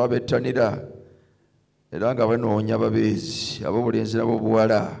baffe n'ababettanira era nga banoonya babeezi ab'obulenzi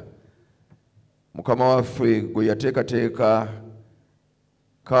n'ab'obuwala. Mukama waffe gwe yateekateeka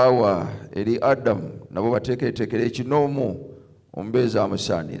kaawa eri Adamu nabo bateekereteekera ekinoomu omubeezi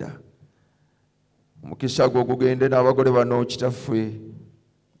amusaanira. Omukisa gwo gugende n'abagole bano kitaffe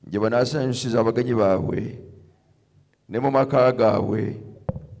gye banaasanyusiza abagenyi baabwe ne mu maka gaabwe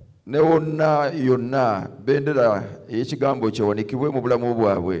ne wonna yonna bendera ey'ekigambo kyewanikibwe mu bulamu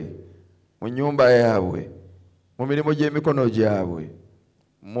bwabwe, mu nnyumba yaabwe, mu mirimu gy'emikono gyabwe,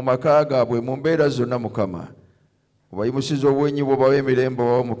 mu maka gaabwe, mu mbeera zonna. Mukama obayimusiza obwenyi bwo, bawe emirembe,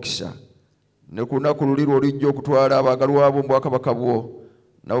 bawe omukisa ne ku lunaku luli lw'olijja okutwala abaagalwa bo mu bwakabaka bwo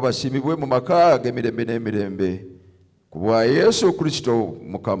nabo basiimibwe mu maka g'emirembe n'emirembe ku bwa Yesu Kristo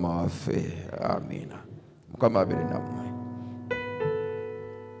Mukama waffe. Amiina. Mukama abeere nammwe.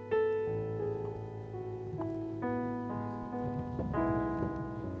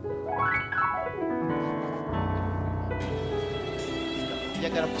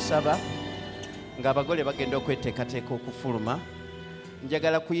 Njagala kusaba ng'abagole bagenda okweteekateeka okufuluma.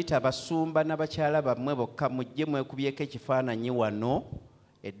 Njagala kuyita abasumba n'abakyala bammwe bokka mujje mwekubyeko ekifaananyi wano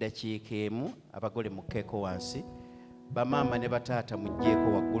eddakiika emu. Abagole mukkeeko wansi, bamaama ne bataata mujjeeko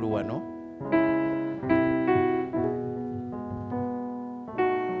waggulu wano.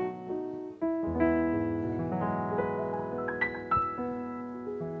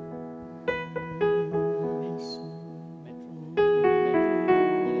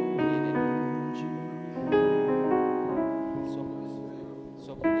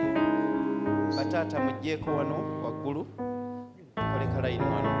 Bataata mujjeeko wano waggulu, koleka layini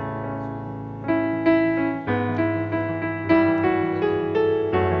wano.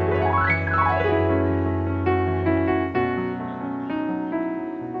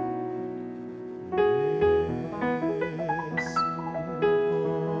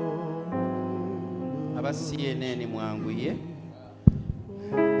 Aba CNN mwanguye.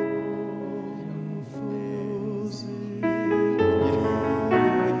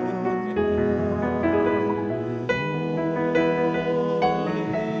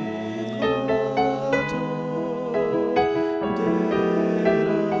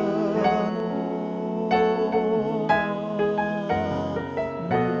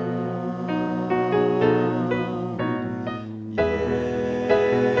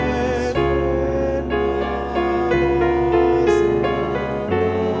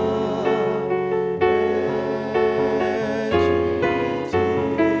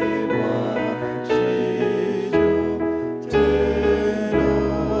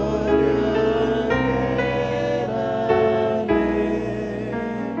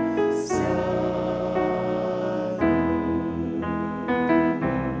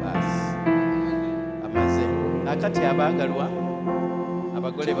 Kati abaagalwa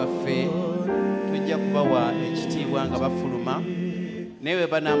abagole baffe tujja kubawa ekitiibwa nga bafuluma, naye bwe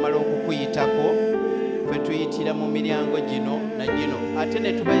banaamala okukuyitako ffe tuyitira mu miryango gino na gino, ate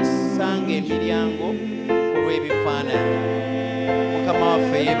ne tubasanga emiryango olw'ebifaananyi. Mukama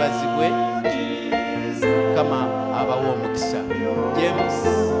waffe yeebazibwe, Mukama abawa omukisa. James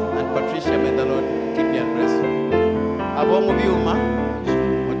and Patricia, may the Lord keep you and bless you. Ab'omu byuma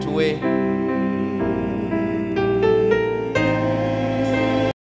mutuwe.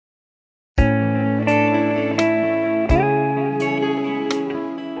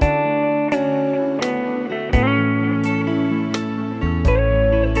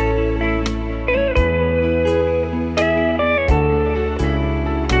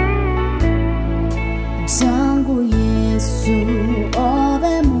 Zangu Yesu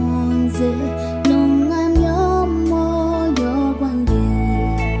obe munze nungamyo moyo gwange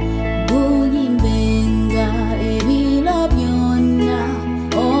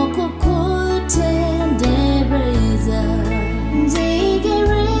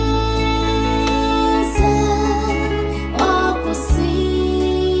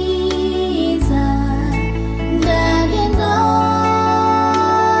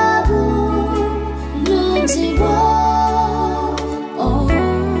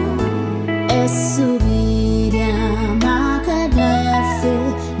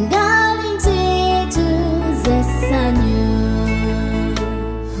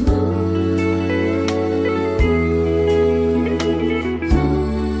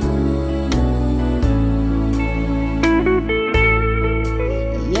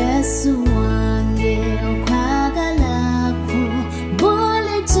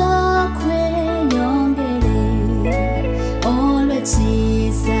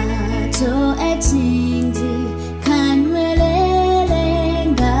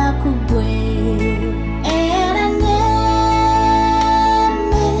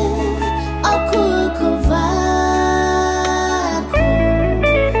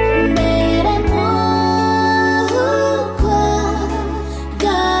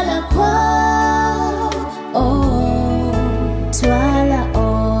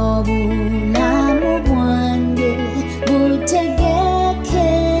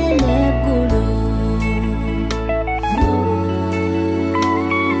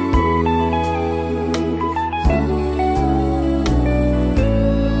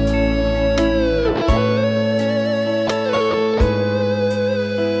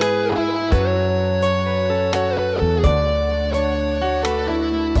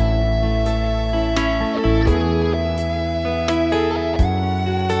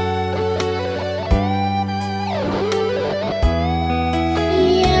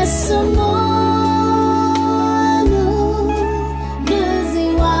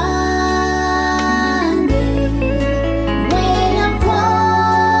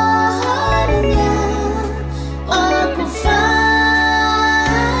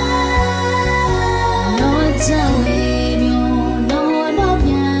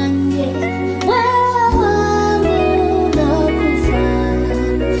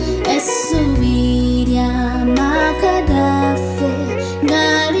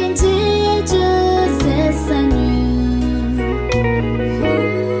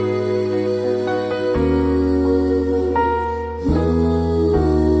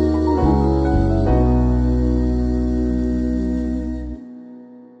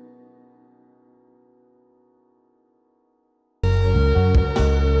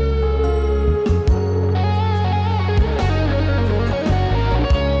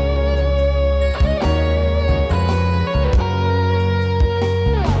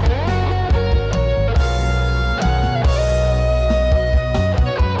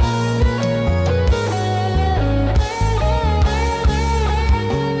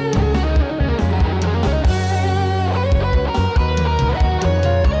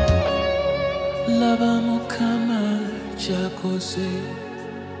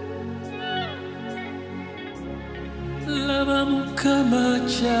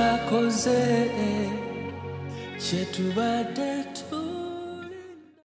twakoze kye tubadde